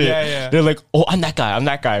type shit. Yeah. They're like, oh, I'm that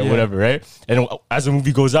guy, or whatever, right? And as the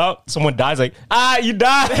movie goes out, someone dies, like, you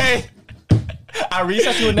died. At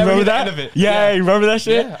recess, you would never hear the end of it. Yeah, you remember that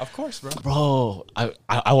shit? Yeah, of course, bro. Bro,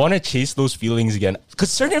 I want to chase those feelings again. Because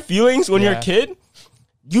certain feelings when you're a kid,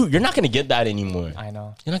 you're not going to get that anymore. I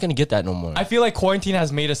know. You're not going to get that no more. I feel like quarantine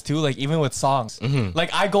has made us too, like even with songs.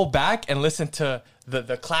 Like I go back and listen to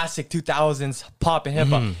the classic 2000s pop and hip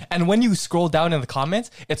hop. And when you scroll down in the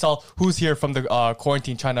comments, it's all who's here from the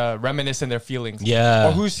quarantine trying to reminisce in their feelings. Yeah.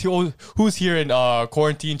 Or who's here in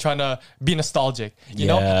quarantine trying to be nostalgic. You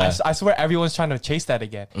know, I swear everyone's trying to chase that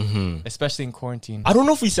again, especially in quarantine. I don't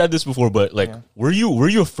know if we said this before, but like, were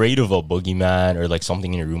you afraid of a boogeyman or like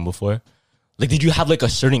something in your room before? Like, did you have like a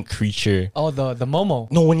certain creature? Oh, the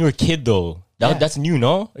Momo. No, when you were a kid though. That's new,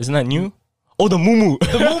 no? Isn't that new? Oh, the Mumu.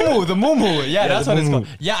 The Mumu. Yeah, that's what it's called.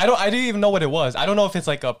 Yeah, I didn't even know what it was. I don't know if it's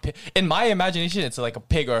like in my imagination, it's like a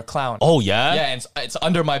pig or a clown. Oh, yeah? Yeah, and it's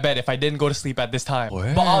under my bed if I didn't go to sleep at this time.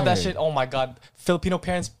 Word. But all that shit, oh my God. Filipino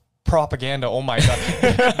parents propaganda, oh my God.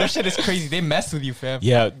 That shit is crazy. They mess with you, fam.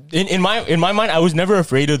 Yeah. In my mind, I was never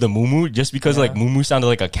afraid of the Mumu just because like Mumu sounded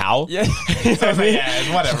like a cow. Yeah. So I was like, it's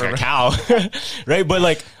whatever. Like a cow. Right? But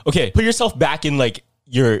like, okay, put yourself back in like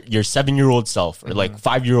your 7-year-old self or like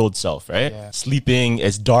 5-year-old self, right? Yeah. Sleeping,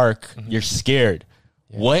 it's dark, you're scared.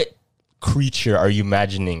 Yeah. What creature are you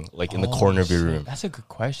imagining like in the corner of your room? That's a good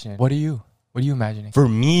question. What are you imagining? For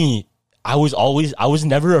me, I was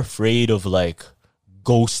never afraid of like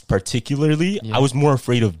ghosts particularly. I was more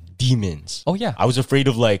afraid of demons. Oh yeah. I was afraid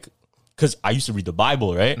of like, because I used to read the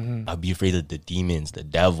Bible, right? I'd be afraid of the demons, the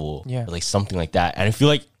devil, or like something like that. And I feel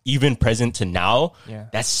like even present to now,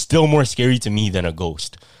 that's still more scary to me than a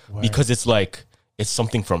ghost. Word. Because it's like, it's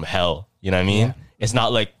something from hell. You know what I mean? It's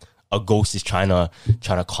not like a ghost is trying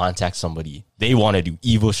to contact somebody. They want to do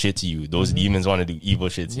evil shit to you. Those demons want to do evil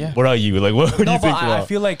shit to you. What are you? Like, what do you think about? I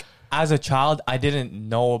feel like as a child, I didn't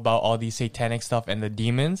know about all these satanic stuff and the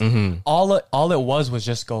demons. All it was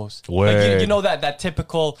just ghosts. Like, you know that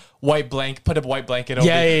typical white blanket, put a white blanket over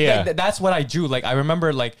it. Yeah. Like, that's what I drew. Like I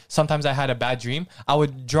remember, like sometimes I had a bad dream. I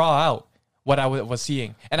would draw out what I was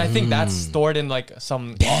seeing, and I think that's stored in like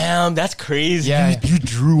some. Damn, that's crazy. Yeah, you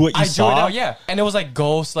drew what you saw. I drew it out, and it was like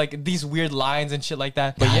ghosts, like these weird lines and shit like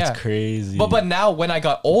that. But that's crazy. But now when I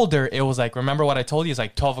got older, it was like, remember what I told you? It's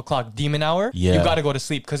like 12 o'clock, demon hour. Yeah, you got to go to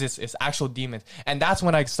sleep because it's actual demons, and that's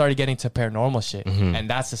when I started getting to paranormal shit, and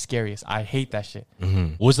that's the scariest. I hate that shit.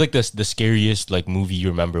 What was like the scariest like movie you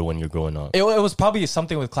remember when you're growing up? It was probably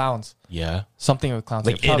something with clowns. Yeah, something with clowns,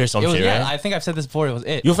 like It or something. Yeah, right? I think I've said this before. It was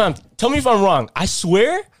It. Yo, fam, tell me if I'm wrong. I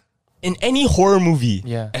swear, in any horror movie,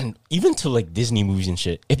 Yeah. and even to like Disney movies and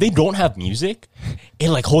shit, if they don't have music, it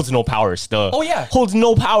like holds no power still. Oh, yeah. Holds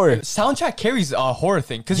no power. Soundtrack carries a horror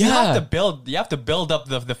thing because you Yeah. have to build up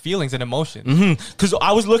the feelings and emotions. Because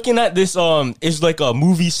I was looking at this, it's like a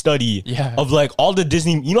movie study Yeah. of like all the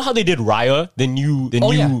Disney. You know how they did Raya, the new,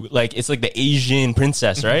 yeah. like it's like the Asian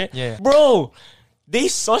princess, right? Yeah. Bro, they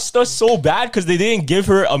sussed us so bad because they didn't give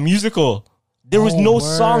her a musical. There was no word.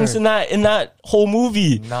 songs in that whole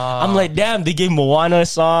movie. Nah. I'm like, damn, they gave Moana a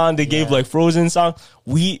song, they gave like Frozen song.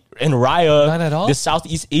 We in Raya, None at all? the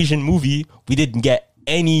Southeast Asian movie, we didn't get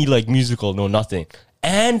any like musical, no nothing.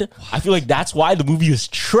 And I feel like that's why the movie was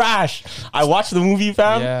trash. I watched the movie,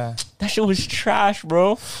 fam. Yeah. That shit was trash,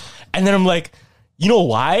 bro. And then I'm like, you know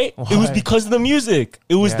why? It was because of the music.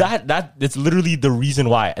 It was that's literally the reason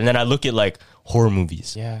why. And then I look at like horror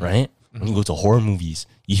movies, right? When you go to horror movies,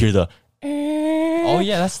 you hear the Oh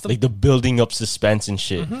yeah, that's the like the building up suspense and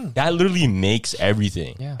shit. That literally makes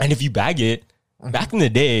everything. Yeah. And if you bag it, back in the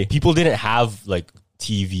day, people didn't have like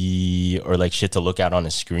TV or like shit to look at on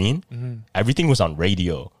a screen. Everything was on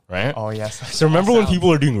radio, right? Oh yes. So remember when people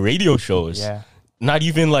were doing radio shows? Yeah. Not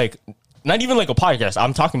even like a podcast.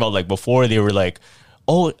 I'm talking about like before they were like,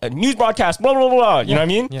 oh, a news broadcast, blah blah blah. You know what I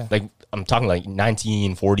mean? Yeah. Like I'm talking like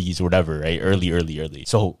 1940s or whatever, right? Early.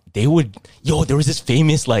 So they would, there was this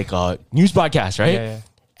famous like news broadcast, right? Yeah.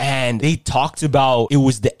 And they talked about it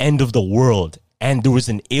was the end of the world. And there was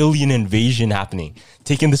an alien invasion happening.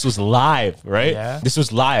 This was live, right? Yeah. This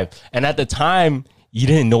was live. And at the time, you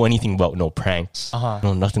didn't know anything about no pranks.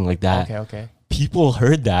 No, nothing like that. Okay. People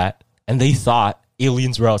heard that and they thought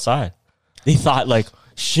aliens were outside. They thought like,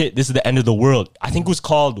 shit, this is the end of the world. I think it was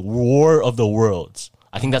called War of the Worlds.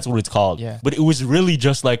 I think that's what it's called. Yeah. But it was really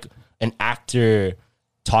just like an actor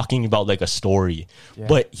talking about like a story. Yeah.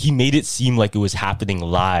 But he made it seem like it was happening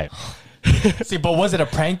live. See, but was it a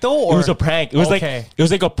prank though? Or? It was a prank. It was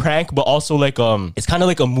like a prank, but also like it's kind of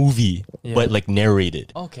like a movie, but like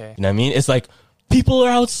narrated. Okay. You know what I mean? It's like people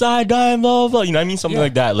are outside dying, blah, blah, blah. You know what I mean? Something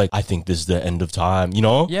like that. Like, I think this is the end of time, you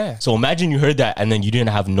know? Yeah. So imagine you heard that and then you didn't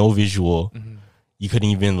have no visual. You couldn't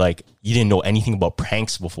even like, you didn't know anything about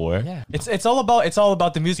pranks before. Yeah. It's all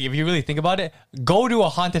about the music. If you really think about it, go to a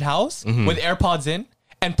haunted house with AirPods in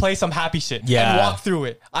and play some happy shit. Yeah. And walk through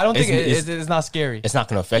it. I don't think it's not scary. It's not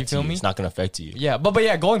going to affect you. feel me? It's not going to affect you. Yeah, but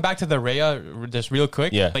yeah, going back to the Raya, just real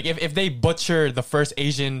quick. Yeah. Like if they butcher the first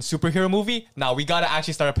Asian superhero movie, we gotta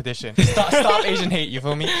actually start a petition. Stop Asian hate. You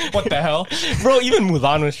feel me? What the hell, bro? Even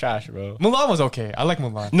Mulan was trash, bro. Mulan was okay. I like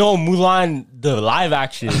Mulan. No, Mulan the live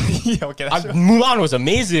action. Yeah, okay. Mulan was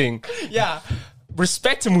amazing. Yeah.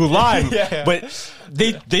 Respect to Mulan, Yeah. but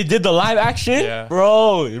they did the live action, Yeah.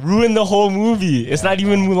 bro. It ruined the whole movie. It's not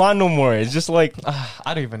even Mulan no more. It's just like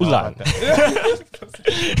I don't even know Mulan. about that.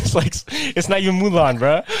 it's like it's not even Mulan,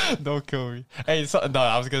 bro. Don't kill me. Hey, no,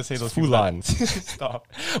 I was gonna say those Mulan. Stop.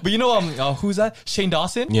 But you know, who's that? Shane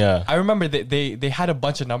Dawson. Yeah. I remember they had a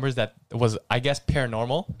bunch of numbers that was, I guess,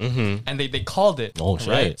 paranormal, and they called it. Oh, shit.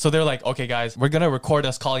 Right. So they're like, okay, guys, we're gonna record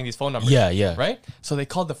us calling these phone numbers. Yeah. Right. So they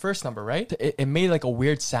called the first number. Right. It made like a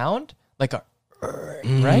weird sound, like a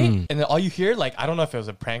right, and then all you hear, like, I don't know if it was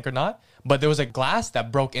a prank or not, but there was a glass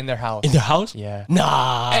that broke in their house. In their house? Yeah.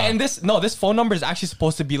 Nah. And this phone number is actually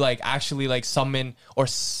supposed to be like actually like summon or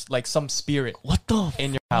like some spirit. What the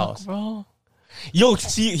in your house, bro? Yo,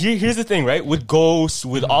 see, here's the thing, right? With ghosts,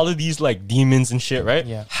 with all of these like demons and shit, right?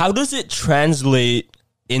 Yeah. How does it translate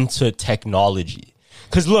into technology?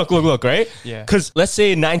 Because look, right? Yeah. Because let's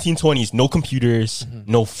say in 1920s, no computers,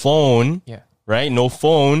 no phone. Yeah. Right? No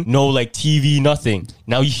phone, no like TV, nothing.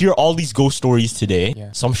 Now you hear all these ghost stories today.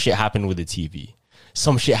 Yeah. Some shit happened with the TV.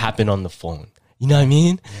 Some shit happened on the phone. You know what I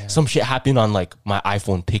mean? Yeah. Some shit happened on like my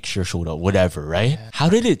iPhone picture showed up, whatever, right? Yeah. How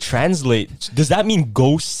did it translate? Does that mean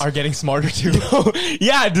ghosts are getting smarter too?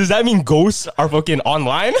 Yeah, does that mean ghosts are fucking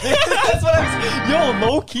online? That's what I'm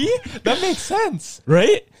low key? That makes sense.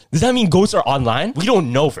 Right? Does that mean ghosts are online? We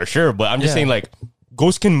don't know for sure, but I'm just saying like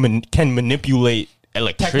ghosts can manipulate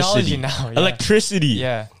electricity now, electricity,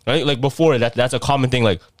 yeah, right? Like before, that's a common thing,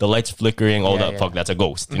 like the lights flickering, all that fuck, that's a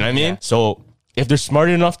ghost, you know what I mean? So if they're smart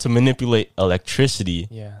enough to manipulate electricity,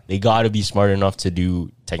 they gotta be smart enough to do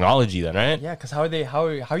technology then, right? Yeah, because how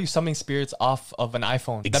are you summoning spirits off of an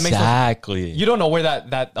iPhone? Exactly. You don't know where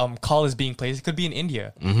that call is being placed. It could be in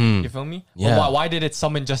India. You feel me? Yeah. Well, why did it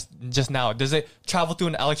summon just now? Does it travel through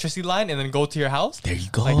an electricity line and then go to your house? There you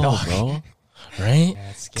go, bro. Right?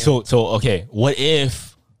 So okay, what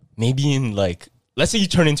if maybe in like, let's say you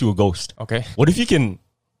turn into a ghost. Okay. What if you can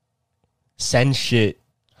send shit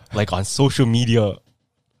like on social media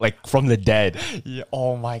like from the dead. Yeah.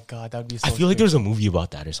 Oh my god, that'd be so I feel like there's a movie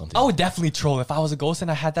about that or something. I would definitely troll if I was a ghost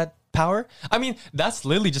and I had that power. I mean, that's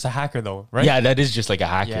literally just a hacker though, right? Yeah, that is just like a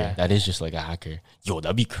hacker. Yeah. That is just like a hacker. Yo,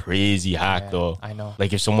 that'd be crazy hack though. I know.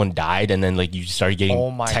 Like if someone died and then like you started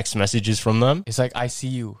getting text messages from them. It's like, I see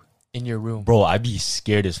you in your room. Bro, I'd be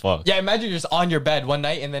scared as fuck. Yeah, imagine you're just on your bed one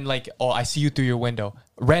night and then like, oh, I see you through your window.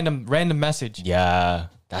 Random message. Yeah,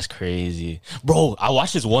 that's crazy. Bro, I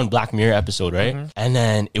watched this one Black Mirror episode, right? And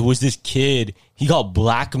then it was this kid, he got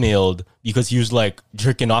blackmailed because he was like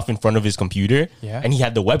jerking off in front of his computer. Yeah. And he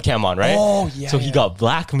had the webcam on, right? Oh, yeah. So he got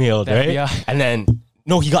blackmailed, right? FBI. And then,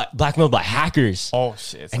 no, he got blackmailed by hackers. Oh,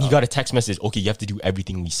 shit. And he got a text message, okay, you have to do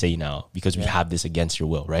everything we say now because we have this against your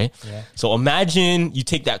will, right? Yeah. So imagine you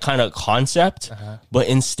take that kind of concept, but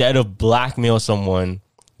instead of blackmail someone,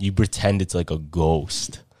 you pretend it's like a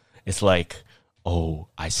ghost. It's like, oh,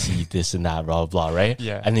 I see this and that, blah, blah, right?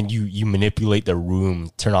 Yeah. And then you manipulate the room,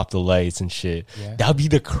 turn off the lights and shit. Yeah. That'd be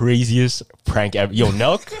the craziest prank ever. Yo,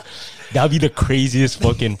 Nelk, that'd be the craziest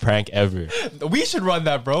fucking prank ever. We should run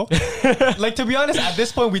that, bro. Like, to be honest, at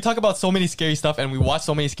this point, we talk about so many scary stuff and we watch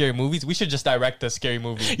so many scary movies. We should just direct a scary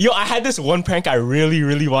movie. Yo, I had this one prank I really,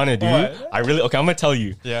 really want to do. What? Okay, I'm going to tell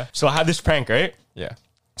you. Yeah. So I had this prank, right? Yeah.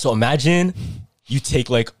 So imagine you take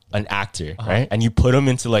like an actor, right? And you put him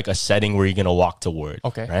into like a setting where you're going to walk toward.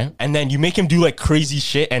 Okay. Right? And then you make him do like crazy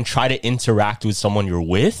shit and try to interact with someone you're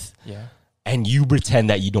with. Yeah. And you pretend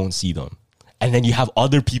that you don't see them. And then you have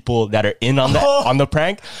other people that are in on on the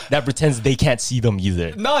prank that pretends they can't see them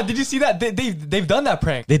either. No, did you see that? They've done that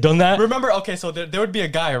prank. They've done that? Remember, okay, so there would be a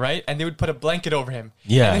guy, right? And they would put a blanket over him.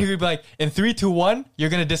 Yeah. And then he would be like, in 3, 2, 1,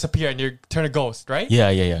 you're going to disappear and you're turn a ghost, right?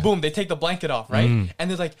 Yeah. Boom, they take the blanket off, right?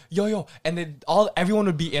 And they're like, yo. And then everyone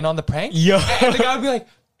would be in on the prank. Yo. And the guy would be like,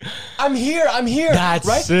 I'm here. That's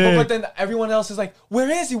right? sick. But then everyone else is like, where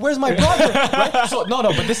is he? Where's my brother? Right? So no,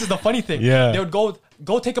 but this is the funny thing. Yeah. They would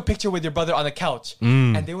go take a picture with your brother on the couch.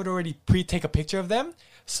 And they would already pre-take a picture of them.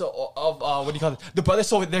 So of what do you call it? The brother,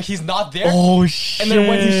 so there he's not there. Oh shit. And then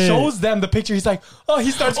when he shows them the picture, he's like, oh, he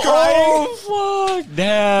starts crying. Oh fuck.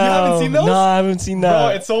 Damn. You haven't seen those? No, I haven't seen that.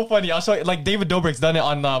 Bro, it's so funny. I'll show you. Like David Dobrik's done it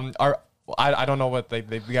on I don't know what the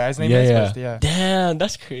guy's name is. But yeah. Damn,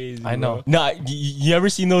 that's crazy. I know. Nah, you ever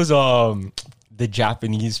seen those the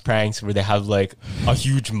Japanese pranks where they have like a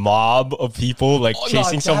huge mob of people like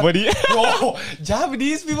chasing somebody? Bro,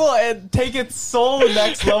 Japanese people take it so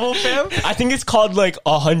next level, fam. I think it's called like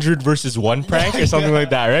 100 versus 1 prank or something like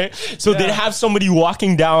that, right? So they'd have somebody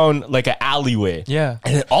walking down like an alleyway. Yeah.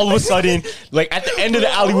 And then all of a sudden, like at the end of the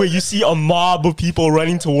alleyway, you see a mob of people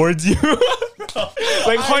running towards you.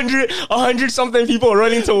 Like 100 something people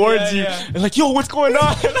running towards you. Yeah. And like, yo, what's going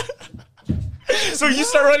on? So you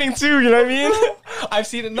start running too, you know what I mean? I've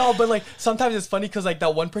seen it. No, but like sometimes it's funny because like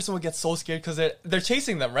that one person will get so scared because they're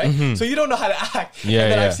chasing them, right? So you don't know how to act. Yeah,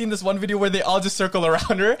 and then yeah. I've seen this one video where they all just circle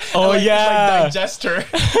around her. Oh, and, yeah. like digest her.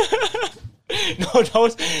 No,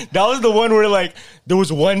 that was the one where like there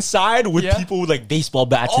was one side with people with like baseball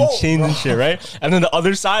bats and chains and shit, right? And then the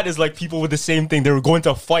other side is like people with the same thing. They were going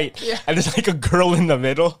to fight, and there's like a girl in the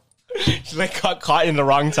middle. She like got caught in the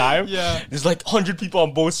wrong time. Yeah, there's like 100 people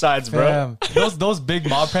on both sides, bro. Those big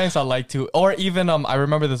mob pranks I like too. Or even I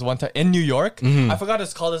remember this one time in New York. I forgot what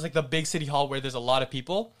it's called. It's like the big city hall where there's a lot of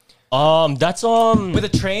people. That's with the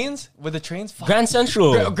trains. Grand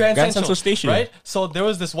Central. Grand Central Station, right? So there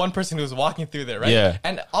was this one person who was walking through there, right? Yeah.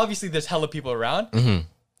 And obviously there's hella people around.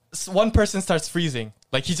 So one person starts freezing,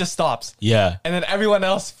 like he just stops. Yeah. And then everyone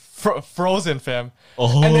else frozen, fam.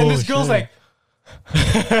 Oh, and then this girl's like,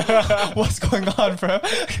 what's going on, bro?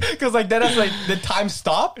 Because like that's like the time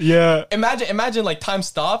stopped. Yeah. Imagine like time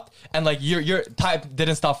stopped and like your time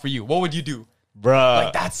didn't stop for you. What would you do? Bruh.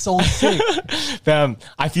 Like that's so sick. Fam,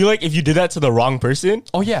 I feel like if you did that to the wrong person,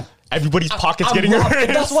 oh yeah, everybody's pockets I'm getting robbed. hurt.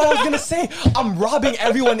 That's what I was gonna say. I'm robbing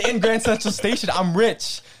everyone in Grand Central Station. I'm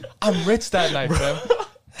rich that night, bro.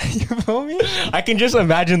 You feel me? I can just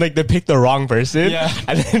imagine like they picked the wrong person. Yeah.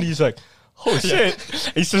 And then he's like, oh shit.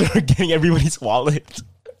 And he started getting everybody's wallet.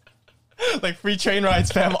 Like free train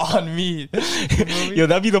rides, fam, on me. Yo,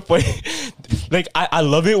 that'd be the point. Like I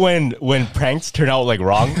love it when pranks turn out like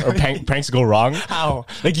wrong or pranks go wrong. How?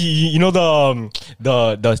 Like you know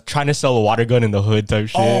the trying to sell a water gun in the hood type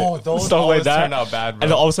shit. Oh, those stuff like that turn out bad, bro.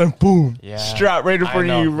 And then all of a sudden, boom, strap right in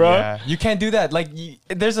front of you, bro. Yeah. You can't do that. Like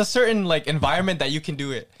there's a certain like environment that you can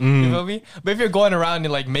do it. You feel me? But if you're going around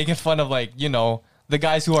and like making fun of like the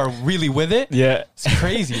guys who are really with it, it's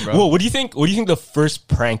crazy, bro. Whoa, what do you think the first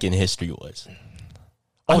prank in history was?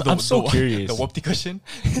 I'm so curious. The whoopty cushion?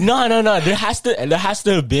 No. There has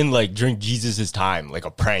to have been like during Jesus' time, like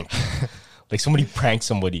a prank. Like somebody pranked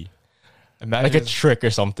somebody. Imagine. like a trick or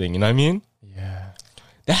something. You know what I mean? Yeah.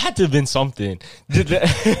 That had to have been something, you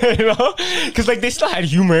know, because like they still had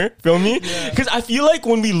humor. Feel me? Because I feel like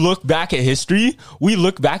when we look back at history,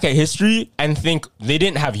 and think they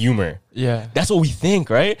didn't have humor. Yeah, that's what we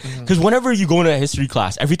think, right? Because whenever you go into a history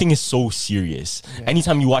class, everything is so serious. Yeah.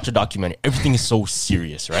 Anytime you watch a documentary, everything is so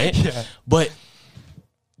serious, right? Yeah. But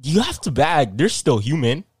you have to bag, they're still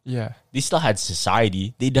human. Yeah. They still had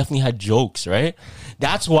society. They definitely had jokes, right?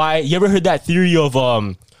 That's why, you ever heard that theory of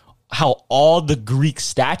how all the Greek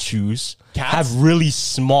statues have really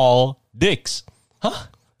small dicks? Huh?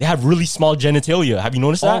 They have really small genitalia. Have you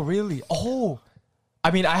noticed that? Oh, really? Oh.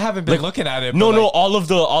 I mean, I haven't been looking at it. No, all of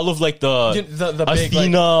the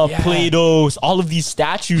Athena, big, Plato's, all of these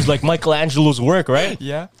statues, like Michelangelo's work, right?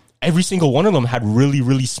 Yeah. Every single one of them had really,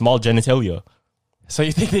 really small genitalia. So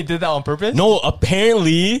you think they did that on purpose? No,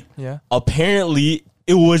 apparently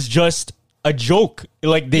it was just a joke.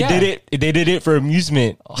 Like they did it for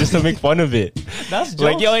amusement, just to make fun of it. That's jokes,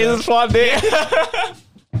 like, yo, it's fun day.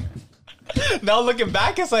 Now looking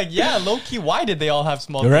back, it's like, yeah, low key, why did they all have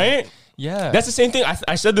small dicks? Right? Yeah. That's the same thing.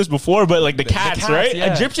 I said this before, but like the cats, right?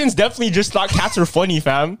 Yeah. Egyptians definitely just thought cats were funny,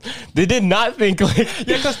 fam. They did not think like...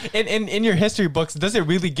 Yeah, because in your history books, does it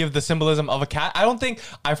really give the symbolism of a cat? I don't think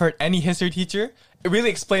I've heard any history teacher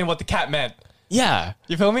really explain what the cat meant. Yeah.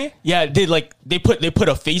 You feel me? Yeah, they put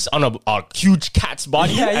a face on a huge cat's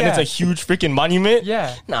body and it's a huge freaking monument.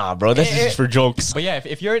 Yeah. Nah, bro, this is just for jokes. But yeah,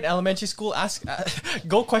 if you're in elementary school,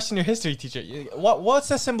 go question your history teacher. What's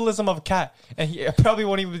the symbolism of a cat? And he probably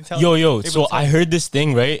won't even tell you. Yo, so I heard this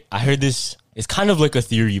thing, right? I heard this, it's kind of like a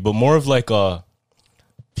theory, but more of like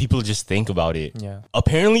people just think about it. Yeah.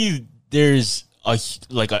 Apparently there's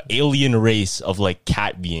an alien race of like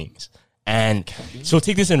cat beings. And so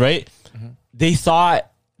take this in, right? Mm-hmm. They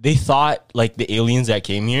thought like the aliens that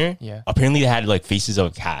came here, apparently they had like faces of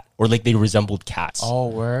a cat or like they resembled cats. Oh,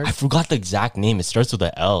 word. I forgot the exact name. It starts with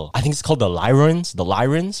an L. I think it's called the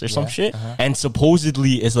Lyrans or some shit. And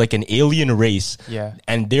supposedly it's like an alien race. Yeah.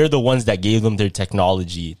 And they're the ones that gave them their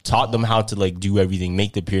technology, taught them how to like do everything,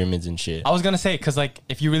 make the pyramids and shit. I was going to say, because like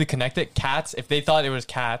if you really connect it, cats, if they thought it was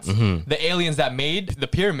cats, the aliens that made the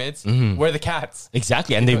pyramids were the cats.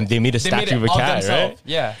 Exactly. And they made a statue of a cat, right?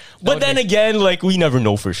 Yeah. But then again, like we never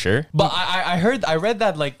know for sure. But I read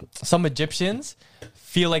that like some Egyptians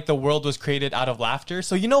feel like the world was created out of laughter.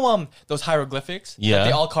 So you know those hieroglyphics that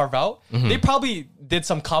they all carve out? They probably did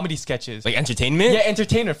some comedy sketches. Like entertainment? Yeah,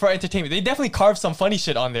 entertainment. They definitely carved some funny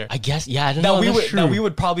shit on there. I guess, yeah. I don't know. That we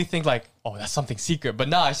would probably think like, oh, that's something secret. But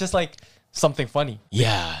nah, it's just like something funny.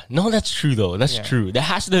 Yeah. No, that's true though. That's true. That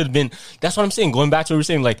has to have been, that's what I'm saying. Going back to what we're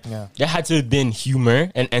saying, like, there had to have been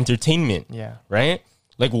humor and entertainment. Yeah. Right?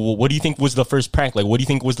 Like, what do you think was the first prank? Like, what do you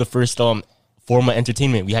think was the first form of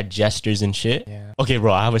entertainment? We had gestures and shit. Yeah. Okay,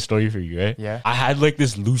 bro, I have a story for you, right? Yeah. I had like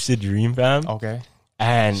this lucid dream, fam. Okay.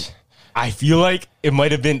 And I feel like it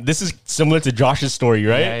might have been, this is similar to Josh's story,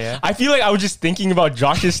 right? Yeah. I feel like I was just thinking about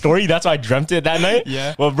Josh's story. That's why I dreamt it that night.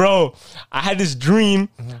 Yeah. But bro, I had this dream.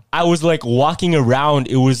 I was like walking around.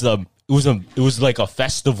 It was like a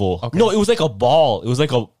festival. Okay. No, it was like a ball. It was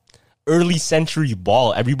like a early century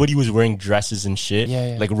ball. Everybody was wearing dresses and shit.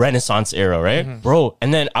 Yeah. Like Renaissance era, right? Bro,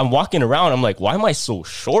 and then I'm walking around. I'm like, why am I so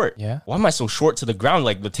short? Yeah. Why am I so short to the ground?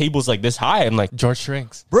 Like the table's like this high. I'm like, George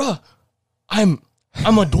Shrinks. bruh, I'm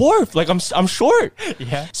a dwarf. Like I'm short.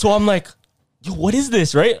 Yeah. So I'm like, yo, what is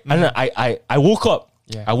this, right? And I woke up.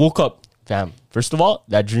 Yeah. I woke up, fam. First of all,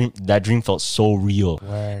 that dream felt so real.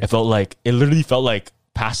 Word. It literally felt like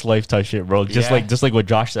past life type shit, bro. Just like what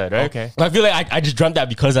Josh said, right? Okay. I feel like I just dreamt that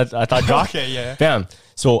because I thought Josh. Okay, yeah. Fam.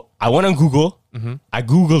 So I went on Google. I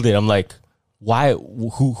Googled it. I'm like, why?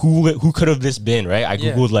 Who could have this been, right? I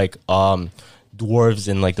Googled like dwarves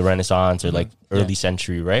in like the Renaissance or like early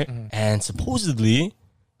century, right? And supposedly,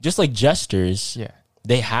 just like jesters,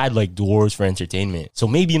 they had like dwarves for entertainment. So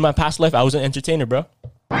maybe in my past life, I was an entertainer, bro.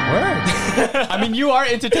 Word. I mean, you are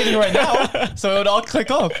entertaining right now, so it would all click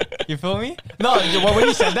up. You feel me? No, when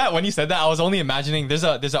you said that, I was only imagining there's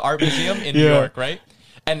an art museum in New York, right?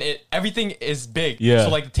 And everything is big. Yeah.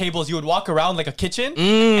 So like the tables, you would walk around like a kitchen,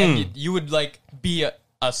 and you would like be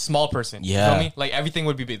a small person. Yeah. You feel me? Like everything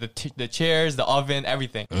would be big. The chairs, the oven,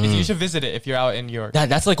 everything. You should visit it if you're out in New York.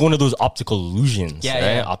 That's like one of those optical illusions. Yeah,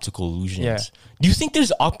 right? yeah. Optical illusions. Yeah. Do you think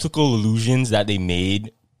there's optical illusions that they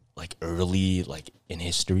made like early, like in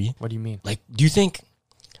history? What do you mean? Like, do you think?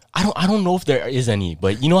 I don't know if there is any,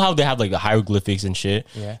 but you know how they have like the hieroglyphics and shit.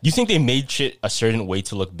 Yeah. Do you think they made shit a certain way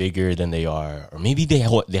to look bigger than they are, or maybe they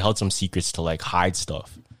held some secrets to like hide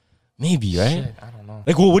stuff? Maybe, right? Shit, I don't know.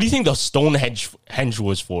 Like, what do you think the Stonehenge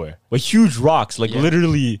was for? Like huge rocks, like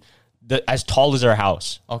literally as tall as our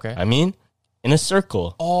house. Okay. I mean, in a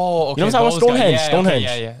circle. Oh, okay. You know what I'm talking about? Stonehenge. Yeah, Stonehenge.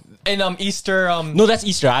 Okay, yeah. And Easter. No, that's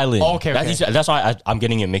Easter Island. Oh, okay. That's why I'm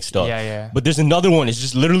getting it mixed up. Yeah. But there's another one. It's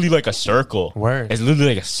just literally like a circle. Word. It's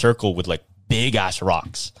literally like a circle with like big ass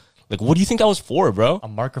rocks. Like, what do you think that was for, bro? A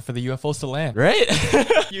marker for the UFOs to land. Right?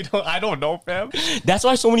 I don't know, fam. That's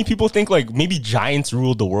why so many people think like maybe giants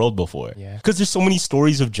ruled the world before. Yeah. Because there's so many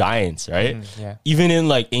stories of giants, right? Yeah. Even in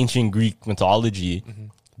like ancient Greek mythology,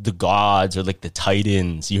 the gods or like the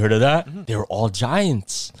titans, you heard of that? They were all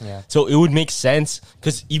giants. Yeah. So it would make sense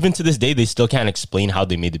because even to this day, they still can't explain how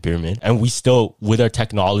they made the pyramid. And we still, with our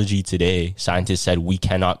technology today, scientists said we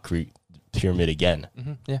cannot create the pyramid again.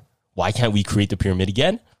 Yeah. Why can't we create the pyramid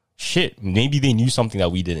again? Shit, maybe they knew something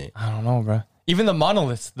that we didn't. I don't know, bro. Even the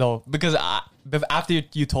monoliths, though, because after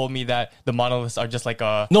you told me that the monoliths are just like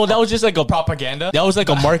a... No, that was just like a propaganda. That was like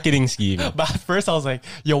a marketing scheme. But at first I was like,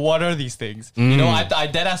 yo, what are these things? You know, I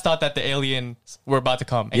deadass thought that the aliens were about to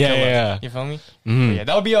come and kill us. You feel me? But yeah,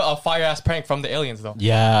 that would be a fire-ass prank from the aliens, though.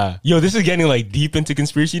 Yeah. Yo, this is getting like deep into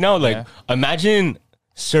conspiracy now. Like, imagine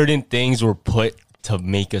certain things were put to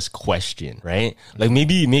make us question, right? Like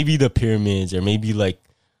maybe the pyramids or maybe like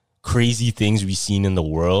crazy things we've seen in the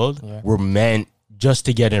world were meant just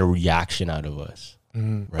to get a reaction out of us,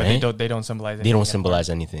 right? But they don't symbolize anything. They don't symbolize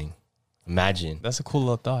anything. Imagine. That's a cool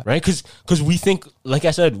little thought. Right? Because we think, like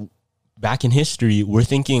I said, back in history, we're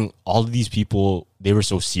thinking all of these people, they were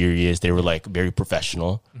so serious. They were like very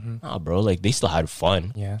professional. Nah, bro, like they still had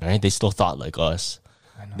fun. Yeah. Right? They still thought like us.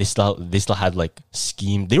 They still had like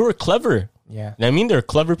scheme. They were clever. Yeah. I mean, they're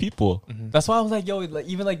clever people. That's why I was like, yo, like,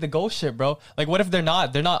 even like the ghost shit, bro. Like, what if they're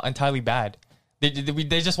not entirely bad? They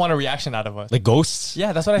just want a reaction out of us. Like ghosts?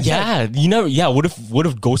 Yeah, that's what I said. Yeah, you know, yeah. What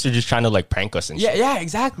if ghosts are just trying to like prank us and shit? Yeah,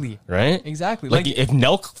 exactly. Right? Exactly. Like if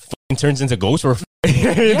Nelk turns into ghost, we're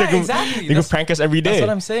exactly. They can prank us every day. That's what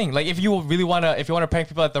I'm saying. Like if you want to prank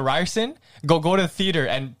people at the Ryerson, go to the theater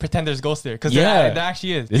and pretend there's ghosts there because there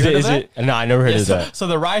actually is. Is it? No, I never heard of that. So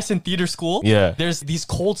the Ryerson Theater School, there's these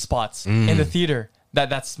cold spots in the theater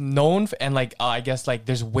that's known and like I guess like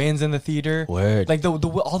there's winds in the theater. Word. Like the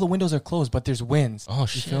all the windows are closed, but there's winds. Oh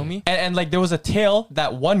shit. You feel me? And like there was a tale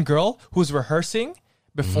that one girl who's rehearsing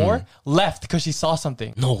before left because she saw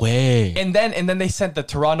something. No way. And then they sent the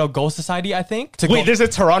Toronto Ghost Society, I think. Wait, there's a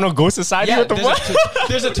Toronto Ghost Society? Yeah, what the fuck?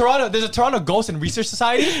 There's a Toronto Ghost and Research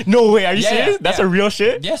Society. No way, are you serious? That's a real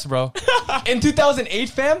shit? Yes, bro. In 2008,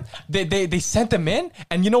 fam, they sent them in,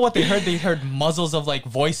 and you know what they heard? They heard muzzles of like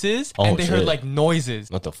voices, and they heard like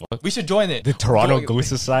noises. What the fuck? We should join it. The Toronto Ghost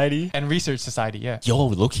Society and Research Society. Yeah. Yo,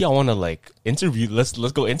 low-key, I want to like interview. Let's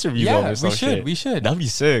go interview them. Yeah, we should. That'd be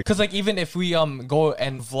sick. Because like even if we go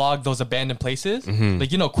and vlog those abandoned places,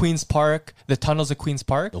 like you know Queens Park, the tunnels of Queens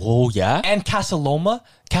Park. Oh yeah. And Casa Loma.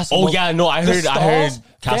 Oh yeah, no, I heard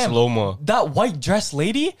Casa Loma. That white dress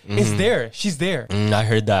lady is there. She's there. I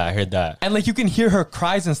heard that. And like you can hear her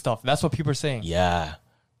cries and stuff. That's what people are saying. Yeah.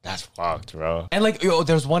 That's fucked, bro. And like,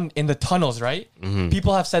 there's one in the tunnels, right?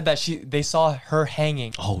 People have said that they saw her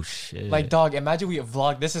hanging. Oh shit! Like, dog, imagine we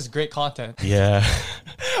vlog. This is great content. Yeah.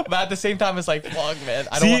 But at the same time, it's like, fuck, man.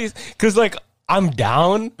 Because like I'm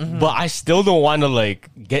down, but I still don't want to like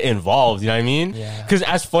get involved. You know what I mean? Yeah. Because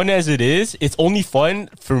as fun as it is, it's only fun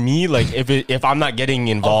for me. Like if I'm not getting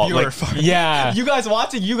involved. Like, yeah. You guys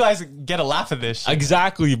watching, you guys get a laugh at this shit.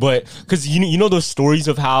 Exactly, but because you know those stories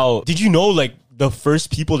of how did you know like the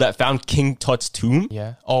first people that found King Tut's tomb?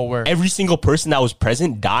 Yeah. Oh, where every single person that was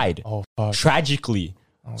present died. Oh, fuck. Tragically.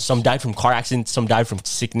 Some died from car accidents, some died from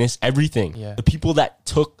sickness, everything. Yeah. The people that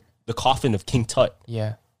took the coffin of King Tut.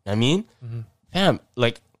 Yeah. I mean, fam,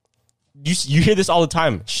 like you hear this all the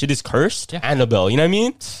time. Shit is cursed. Yeah. Annabelle, you know what I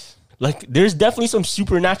mean? Like, there's definitely some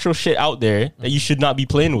supernatural shit out there that you should not be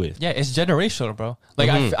playing with. Yeah, it's generational, bro. Like,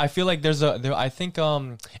 I feel like I think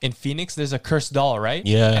in Phoenix, there's a cursed doll, right?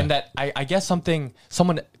 Yeah. And that, I guess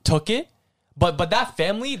someone took it, but that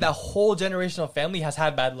family, that whole generational family has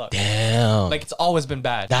had bad luck. Damn. Like, it's always been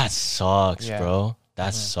bad. That sucks, bro.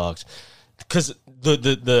 That sucks. Because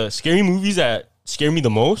the scary movies that scare me the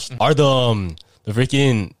most are the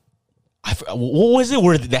freaking... what was it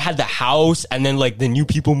where they had the house and then like the new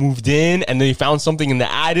people moved in and they found something in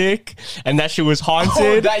the attic and that shit was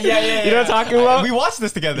haunted? Oh, yeah. You know what I'm talking about? We watched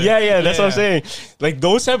this together. Yeah, that's what I'm saying. Like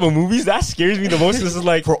those type of movies, that scares me the most. This is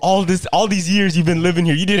like, for all these years you've been living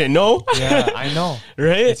here, you didn't know? Yeah, I know.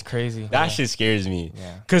 Right? It's crazy. That shit scares me.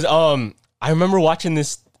 Yeah. Because I remember watching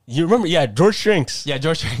this. You remember? Yeah, George Shrinks. Yeah,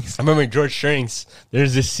 George Shrinks. I remember George Shrinks.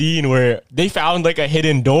 There's this scene where they found like a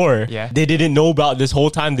hidden door. Yeah. They didn't know about this whole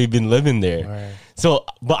time they've been living there. Right. So,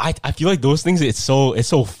 but I feel like those things, it's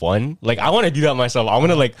so fun. Like, I want to do that myself. I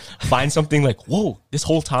want to like find something like, whoa, this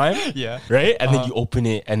whole time. Yeah. Right? And then you open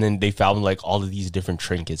it and then they found like all of these different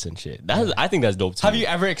trinkets and shit. I think that's dope too. Have you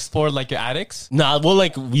ever explored like your attics? Nah, well,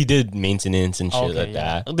 like we did maintenance and shit like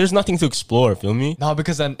that. There's nothing to explore, feel me? No,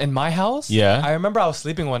 because in my house, I remember I was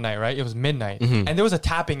sleeping one night, right? It was midnight. And there was a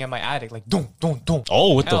tapping in my attic, like, doom, doom, doom.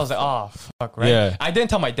 Oh, what the I was like, oh, fuck, right? Yeah. I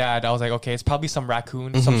didn't tell my dad. I was like, okay, it's probably some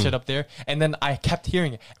raccoon, some shit up there. And then I kept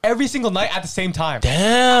hearing it every single night at the same time.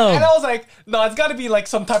 Damn. And I was like, no, it's got to be like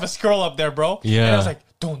some type of squirrel up there, bro. Yeah. And I was like,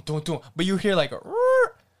 doom, doom, doom. But you hear like,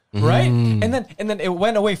 right? And then it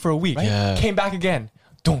went away for a week. Right? Yeah. Came back again.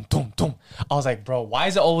 Doom, doom, doom. I was like, bro, why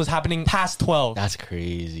is it always happening past 12? That's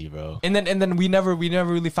crazy, bro. And then we never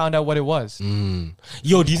really found out what it was.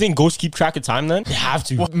 Yo, do you think ghosts keep track of time then? They have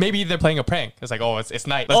to. Well, maybe they're playing a prank. It's like, oh, it's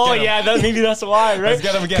night. Let's get 'em. maybe that's why, right? Let's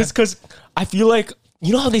get them again. Because I feel like,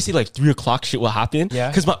 you know how they say like 3 o'clock shit will happen? Yeah.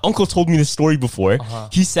 Because my uncle told me this story before.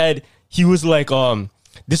 He said he was like,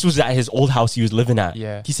 this was at his old house he was living at.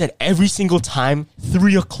 Yeah. He said every single time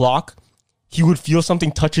 3 o'clock, he would feel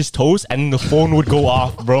something touch his toes and the phone would go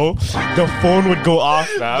off, bro. The phone would go off,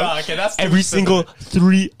 man. Nah, okay, that's every single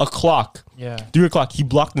 3 o'clock. Yeah. 3 o'clock, he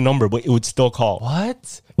blocked the number, but it would still call.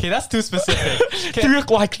 What? Okay, that's too specific. 3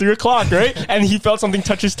 o'clock, right? And he felt something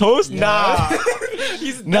touch his toes? Yeah.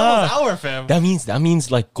 Nah. That was our fam. That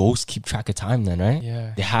means like ghosts keep track of time then, right?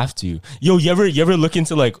 Yeah. They have to. Yo, you ever look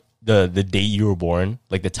into like the date you were born,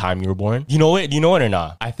 like the time you were born? You know it? Do you know it or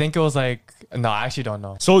not? I think it was like, no, I actually don't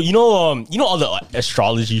know. So you know all the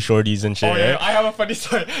astrology shorties and shit. Oh yeah, right? I have a funny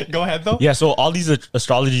story. Go ahead though. Yeah, so all these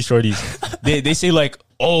astrology shorties, they say like,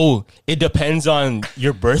 oh, it depends on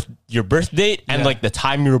your birth date and like the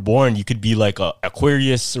time you were born. You could be like a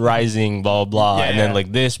Aquarius rising, blah blah, and then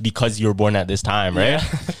like this because you were born at this time, right? Yeah.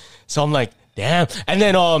 So I'm like, damn. And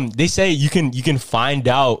then they say you can find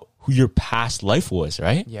out who your past life was,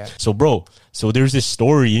 right? Yeah. So bro, there's this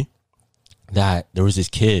story that there was this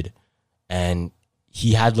kid and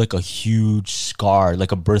he had like a huge scar,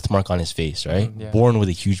 like a birthmark on his face, right? Born with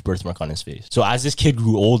a huge birthmark on his face. So as this kid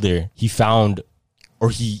grew older, he found, or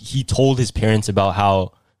he told his parents about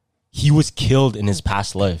how he was killed in his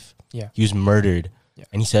past life. Yeah. He was murdered. Yeah.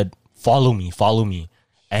 And he said, follow me.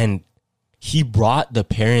 And he brought the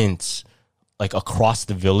parents like across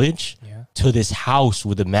the village to this house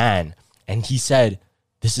with a man. And he said,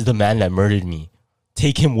 this is the man that murdered me.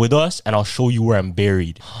 Take him with us and I'll show you where I'm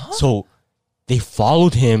buried. Huh? So they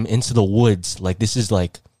followed him into the woods. Like this is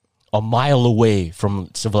like a mile away from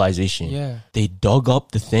civilization. Yeah. They dug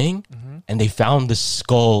up the thing and they found the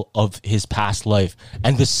skull of his past life.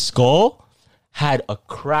 And the skull had a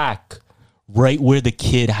crack right where the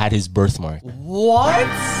kid had his birthmark. What?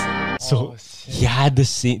 So he had the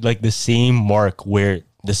same mark where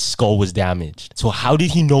the skull was damaged. So how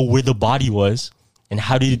did he know where the body was? And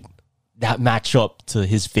how did that match up to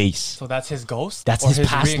his face? So that's his ghost? That's his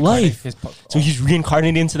past life. So he's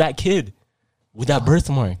reincarnated into that kid with that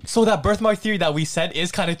birthmark. So that birthmark theory that we said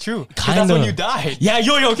is kind of true. Because that's when you died. Yeah,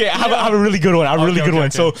 okay. I have a really good one.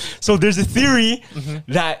 Okay. So there's a theory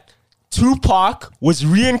that Tupac was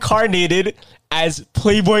reincarnated as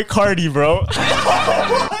Playboy Cardi, bro.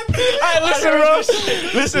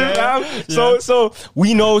 Listen, fam. So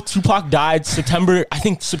we know Tupac died September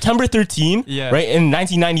 13, right, in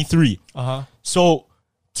 1993. So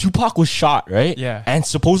Tupac was shot, right? Yeah. And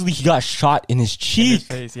supposedly he got shot in his cheek. In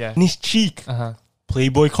his face, yeah. In his cheek.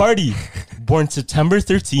 Playboy Cardi, born September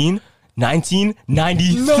 13,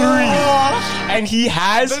 1993. No! And he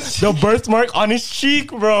has the birthmark on his cheek,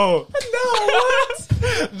 bro. No, what?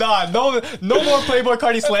 Nah, no more Playboy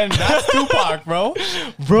Cardi slander. That's Tupac, bro.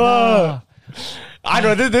 Bro. I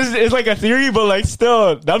don't know, this is like a theory, but like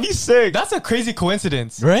still, that'd be sick. That's a crazy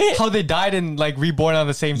coincidence. Right? How they died and like reborn on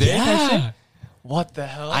the same day. Yeah. What the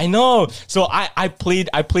hell? I know. So I played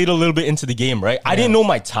a little bit into the game, right? I didn't know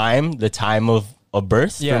the time of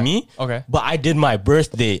birth for me. Okay. But I did my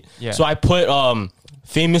birth date. Yeah. So I put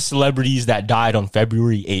famous celebrities that died on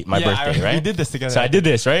February 8th, my birthday, right? We did this together. So I did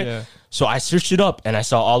this, right? Yeah. So I searched it up and I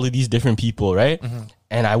saw all of these different people, right?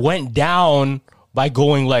 And I went down by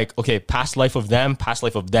going like, okay, past life of them, past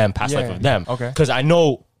life of them, past life of them. Okay. Because I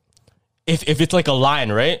know if it's like a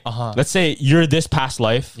line, right? Let's say you're this past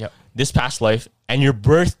life, this past life, and your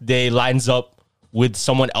birthday lines up with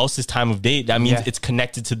someone else's time of date. That means it's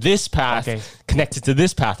connected to this path,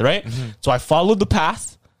 right? So I followed the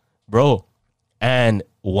path, bro. And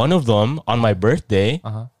one of them on my birthday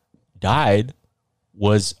died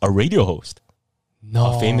was a radio host.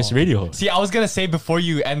 No. A famous radio host. See, I was going to say before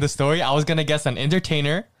you end the story, I was going to guess an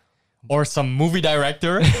entertainer or some movie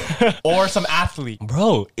director or some athlete.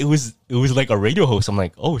 Bro, it was like a radio host. I'm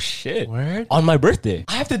like, oh shit. Word? On my birthday.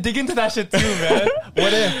 I have to dig into that shit too, man.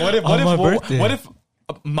 What if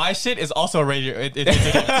my shit is also a radio? That'd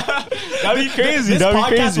be crazy. This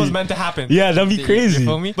podcast was meant to happen. Yeah, that'd be crazy. You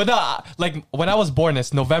feel me? But no, like when I was born,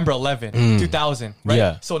 it's November 11, 2000, right?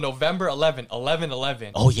 Yeah. So November 11.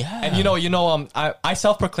 Oh yeah. And you know, I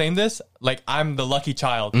self-proclaim this, like I'm the lucky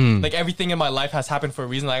child. Like everything in my life has happened for a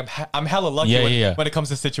reason. Like I'm hella lucky when it comes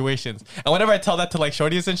to situations. And whenever I tell that to like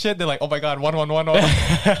shorties and shit, they're like, oh my God, 111.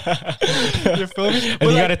 You feel me?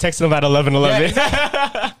 And you gotta text them at 11:11.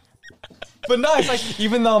 Yeah, but no, it's like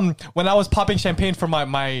even when I was popping champagne for my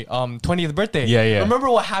 20th birthday. Yeah. Remember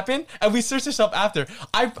what happened? And we searched this up after.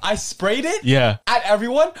 I sprayed it at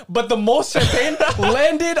everyone, but the most champagne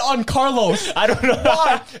landed on Carlos. I don't know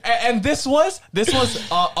why. And this was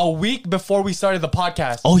a week before we started the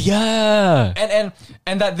podcast. Oh yeah.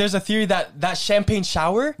 And that there's a theory that champagne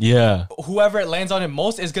shower, whoever it lands on it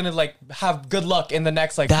most is gonna like have good luck in the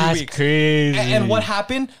next like 3 weeks. That's crazy. And what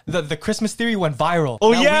happened? The Christmas theory went viral.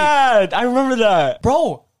 Oh yeah, I remember that.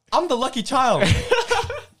 Bro, I'm the lucky child.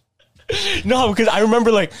 No, because I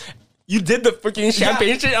remember like you did the freaking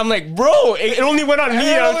champagne shit. I'm like, bro, it only went on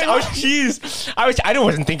me. I was cheesed. I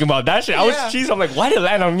wasn't thinking about that shit. I was cheesed. I'm like, why did it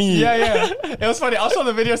land on me? Yeah. It was funny. I saw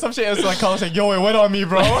the video. Some shit. It was like I was like, yo, it went on me,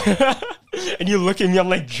 bro. And you look at me. I'm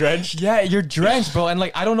like drenched. Yeah, you're drenched, bro. And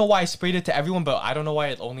like I don't know why I sprayed it to everyone, but I don't know why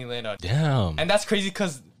it only landed on. Damn. And that's crazy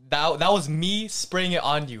because that was me spraying it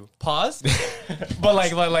on you. Pause. But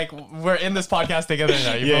like we're in this podcast together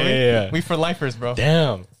now. You feel me? Yeah. We for lifers, bro.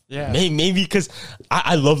 Damn. Yeah. Maybe because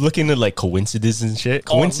I love looking at like coincidences and shit.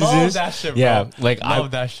 Coincidences. Love that shit, bro. Yeah. Like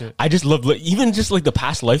love that shit. I just love even just like the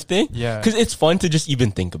past life thing. Yeah. Because it's fun to just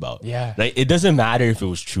even think about. Yeah. Like it doesn't matter if it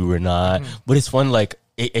was true or not, but it's fun like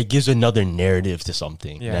it gives another narrative to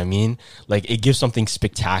something. You know what I mean? Like it gives something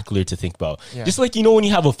spectacular to think about. Yeah. Just like, you know, when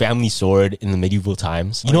you have a family sword in the medieval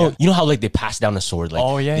times, you know how like they pass down a sword,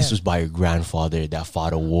 like this was by your grandfather that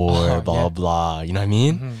fought a war, blah, blah. You know what I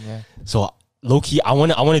mean? So low-key, I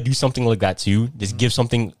wanna do something like that too. Just give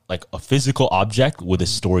something like a physical object with a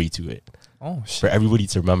story to it. Oh shit. For everybody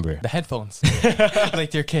to remember. The headphones.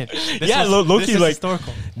 Like your kid. Low-key, like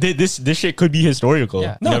historical. This shit could be historical.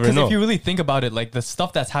 Yeah. No, because if you really think about it, like the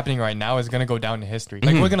stuff that's happening right now is gonna go down in history.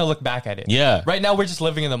 Like we're gonna look back at it. Yeah. Right now we're just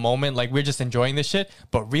living in the moment, like we're just enjoying this shit.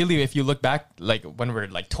 But really, if you look back, like when we're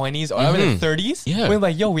like 20s or even 30s, we're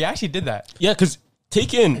like, yo, we actually did that. Yeah, because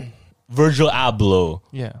taking Virgil Abloh,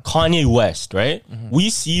 Kanye West, right? We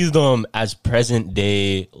see them as present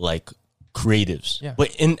day like creatives,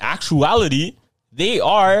 but in actuality, they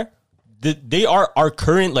are our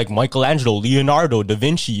current like Michelangelo, Leonardo, Da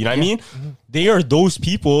Vinci. You know what I mean? They are those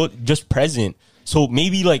people just present. So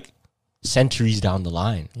maybe like centuries down the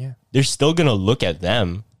line, they're still gonna look at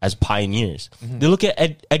them as pioneers. They look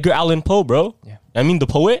at Edgar Allan Poe, bro. I mean, the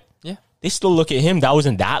poet. They still look at him. That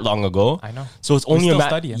wasn't that long ago. I know. So it's only a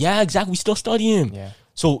matter. Yeah, exactly. We still study him. Yeah.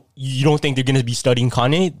 So you don't think they're gonna be studying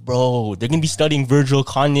Kanye, bro? They're gonna be studying Virgil,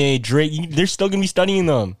 Kanye, Drake. They're still gonna be studying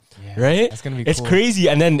them, right? That's gonna be. It's crazy.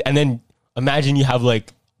 And then imagine you have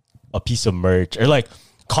like a piece of merch or like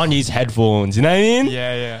Kanye's headphones. You know what I mean?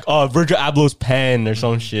 Yeah. Virgil Abloh's pen or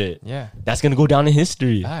some shit. Yeah. That's gonna go down in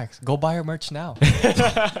history. Facts. Go buy our merch now.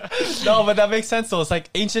 No, but that makes sense though. It's like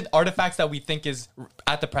ancient artifacts that we think is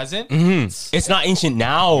at the present. It's not ancient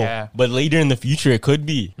now, but later in the future it could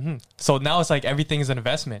be. So now it's like everything is an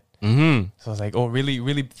investment. So it's like, oh,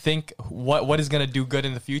 really think what is gonna do good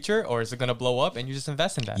in the future, or is it gonna blow up, and you just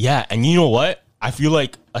invest in that. Yeah, and you know what? I feel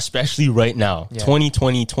like, especially right now,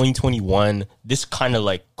 2020, 2021, this kind of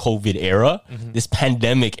like COVID era, this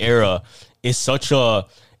pandemic era is such a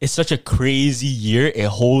crazy year. It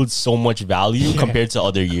holds so much value compared to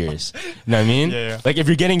other years. You know what I mean? Like if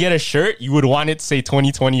you're gonna get a shirt, you would want it to say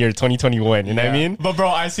 2020 or 2021. You know what I mean? But bro,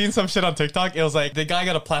 I seen some shit on TikTok. It was like the guy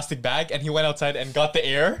got a plastic bag and he went outside and got the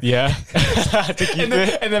air. Yeah.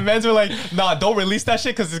 and the men's were like, nah, don't release that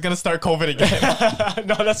shit because it's gonna start COVID again.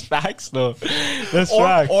 No, that's facts though. That's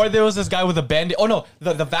facts. Or there was this guy with a Band-Aid. Oh no,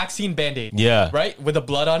 the vaccine Band-Aid. Yeah. Right? With the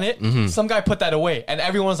blood on it. Some guy put that away and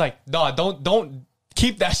everyone was like, nah, don't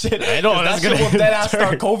keep that shit. I know that shit will dead ass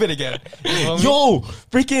start COVID again. Yo,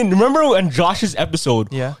 freaking remember in Josh's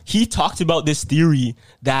episode? Yeah, he talked about this theory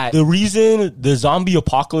that the reason the zombie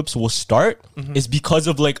apocalypse will start is because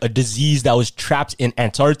of like a disease that was trapped in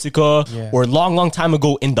Antarctica or long time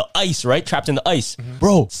ago in the ice, right? Trapped in the ice,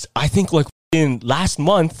 bro. I think like in last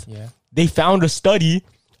month, they found a study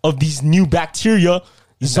of these new bacteria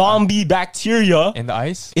zombie bacteria in the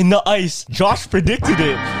ice. In the ice. Josh predicted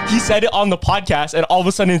it. He said it on the podcast, and all of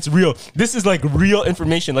a sudden it's real. This is like real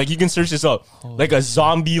information. Like you can search this up. Like a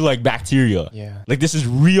zombie like bacteria. Yeah. Like this is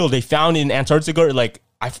real. They found in Antarctica. Like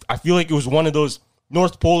I feel like it was one of those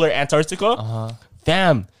North Polar Antarctica.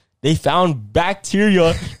 Fam, they found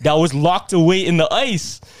bacteria that was locked away in the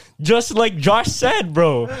ice. Just like Josh said,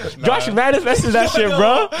 bro. Josh manifested that shit,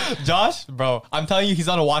 bro. Josh, bro, I'm telling you, he's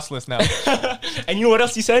on a watch list now. And you know what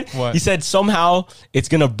else he said? What? He said somehow it's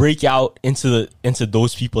gonna break out into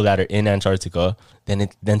those people that are in Antarctica.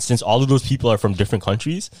 Then since all of those people are from different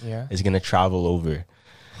countries, it's gonna travel over.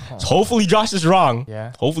 So hopefully Josh is wrong.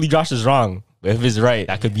 Yeah. Hopefully Josh is wrong. But if it's right,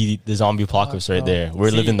 that could be the zombie apocalypse right there.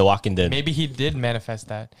 We're living the Walking Dead. Maybe he did manifest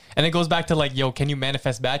that. And it goes back to like, yo, can you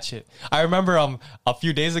manifest bad shit? I remember a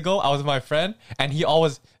few days ago, I was with my friend and he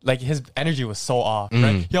always, like his energy was so off,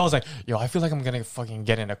 right? He always like, yo, I feel like I'm gonna fucking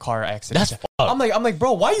get in a car accident. That's I'm like,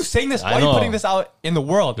 bro, why are you saying this? Why are you putting this out in the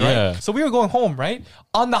world, right? Yeah. So we were going home, right?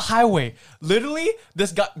 On the highway, literally,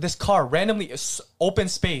 this car randomly, open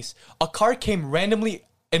space. A car came randomly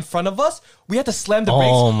in front of us. We had to slam the brakes.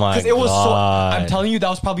 Oh my god. It was so, I'm telling you, that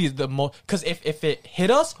was probably the most, because if it hit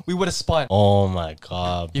us, we would have spun. Oh my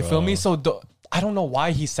god, bro. You feel me? So I don't know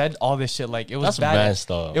why he said all this shit. Like it was That's bad.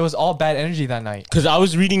 messed up. It was all bad energy that night. Because I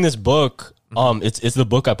was reading this book. It's the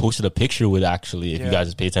book I posted a picture with, actually, if you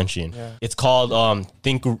guys pay attention. Yeah. It's called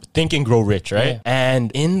Think and Grow Rich, right? Yeah.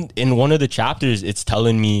 And in one of the chapters, it's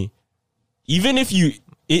telling me, even if you,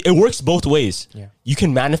 it works both ways. Yeah. You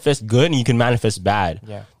can manifest good and you can manifest bad.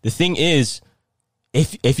 Yeah. The thing is,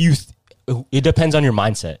 if you, it depends on your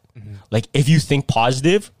mindset. Like if you think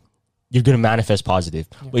positive, you're going to manifest positive.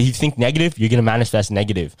 But if you think negative, you're going to manifest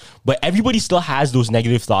negative. But everybody still has those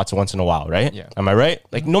negative thoughts once in a while, right? Yeah. Am I right?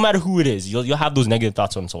 Like no matter who it is, you'll have those negative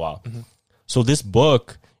thoughts once in a while. So this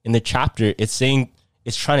book, in the chapter, it's saying,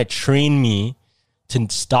 it's trying to train me to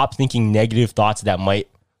stop thinking negative thoughts that might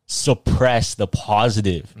suppress the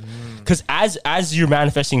positive. Because as you're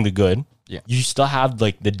manifesting the good, you still have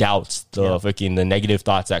like the doubts, the fucking the negative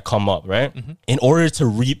thoughts that come up, right? In order to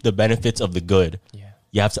reap the benefits of the good,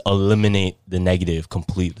 you have to eliminate the negative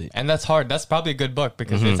completely. And that's hard. That's probably a good book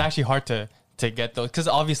because it's actually hard to get those. Because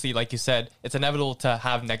obviously, like you said, it's inevitable to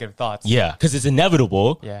have negative thoughts. Yeah, because it's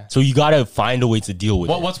inevitable. Yeah. So you got to find a way to deal with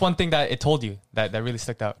it. What's one thing that it told you that really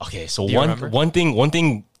stuck out? Okay, so one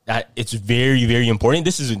thing that it's very, very important.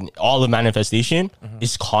 This is all of manifestation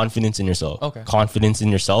is confidence in yourself. Okay. Confidence in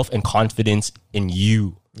yourself and confidence in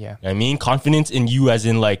you. Yeah. You know what I mean? Confidence in you as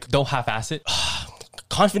in like... Don't half-ass it.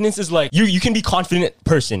 Confidence is like, you can be confident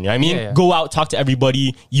person, you know what I mean? Yeah. Go out, talk to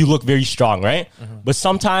everybody, you look very strong, right? But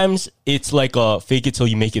sometimes it's like a fake it till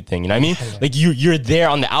you make it thing, you know what I mean? Like you're there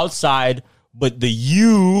on the outside, but the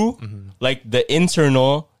you, like the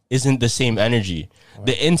internal isn't the same energy. Right.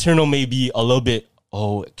 The internal may be a little bit,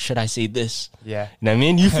 oh, should I say this? Yeah. You know what I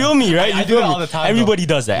mean? You feel me, right? I do it all the time. Everybody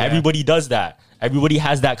does that. Yeah. Everybody does that. Everybody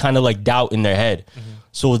has that kind of like doubt in their head.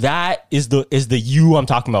 So that is the you I'm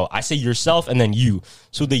talking about. I say yourself and then you.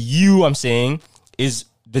 So the you I'm saying is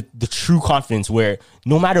the true confidence where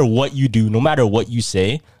no matter what you do, no matter what you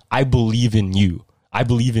say, I believe in you. I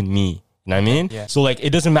believe in me. You know what I mean? Yeah. So like it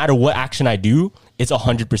doesn't matter what action I do, it's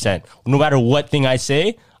 100%. No matter what thing I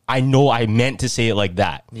say, I know I meant to say it like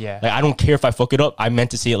that. Yeah. Like I don't care if I fuck it up. I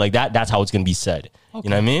meant to say it like that. That's how it's gonna be said. Okay. You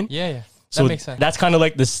know what I mean? Yeah, yeah. So makes sense. That's kind of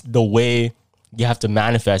like the way you have to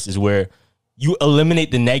manifest is where you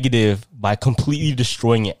eliminate the negative by completely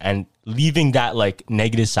destroying it and leaving that like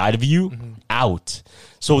negative side of you out.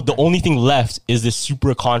 So the only thing left is this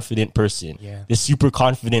super confident person, this super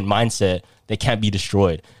confident mindset that can't be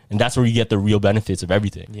destroyed. And that's where you get the real benefits of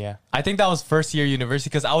everything. Yeah. I think that was first year university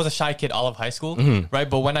because I was a shy kid all of high school, right?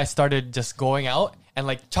 But when I started just going out and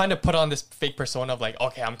like trying to put on this fake persona of like,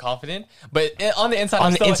 okay, I'm confident, but on the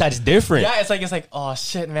inside, it's different. Yeah, it's like, oh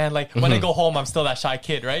shit, man. Like when I go home, I'm still that shy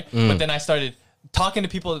kid, right? But then I started talking to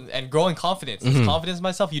people and growing confidence. Confidence in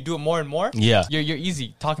myself, you do it more and more. Yeah, you're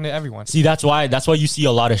easy talking to everyone. See, that's why you see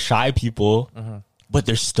a lot of shy people, but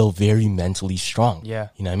they're still very mentally strong. Yeah,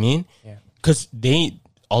 you know what I mean? Yeah, because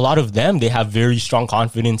a lot of them, they have very strong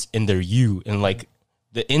confidence in their you and like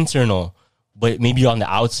the internal. But maybe on the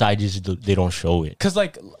outside, they don't show it. Because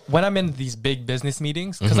like when I'm in these big business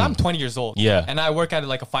meetings, because I'm 20 years old, and I work at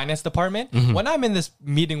like a finance department. When I'm in this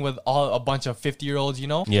meeting with a bunch of 50-year-olds, you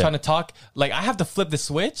know, trying to talk, like I have to flip the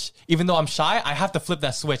switch. Even though I'm shy, I have to flip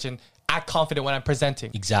that switch and act confident when I'm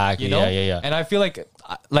presenting. Exactly. You know? Yeah. And I feel like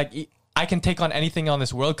I can take on anything on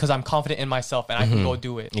this world because I'm confident in myself and I can go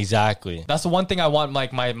do it. Exactly. That's the one thing I want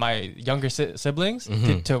like my younger siblings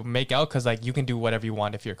to make out, because like you can do whatever you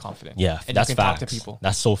want if you're confident. Yeah, and that's you can facts. talk to people.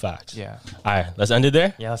 That's so facts. Yeah. All right, let's end it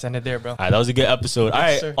there. Yeah, let's end it there, bro. All right, that was a good episode.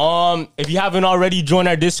 Yes, All right, if you haven't already, join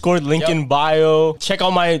our Discord, link in bio. Check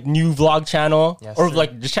out my new vlog channel, or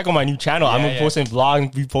like just check out my new channel. I'm gonna posting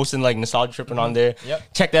vlogs, be posting like nostalgia tripping on there.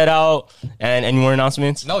 Check that out. And any more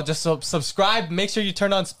announcements? No, just subscribe. Make sure you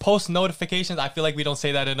turn on post notifications. I feel like we don't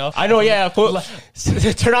say that enough. I know, yeah.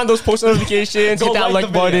 Turn on those post notifications. Hit that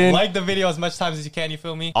like button. Like the video as much times as you can. You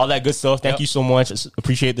feel me? All that good stuff. Thank you so much.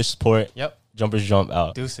 Appreciate the support. Yep. Jumpers Jump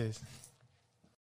out. Deuces.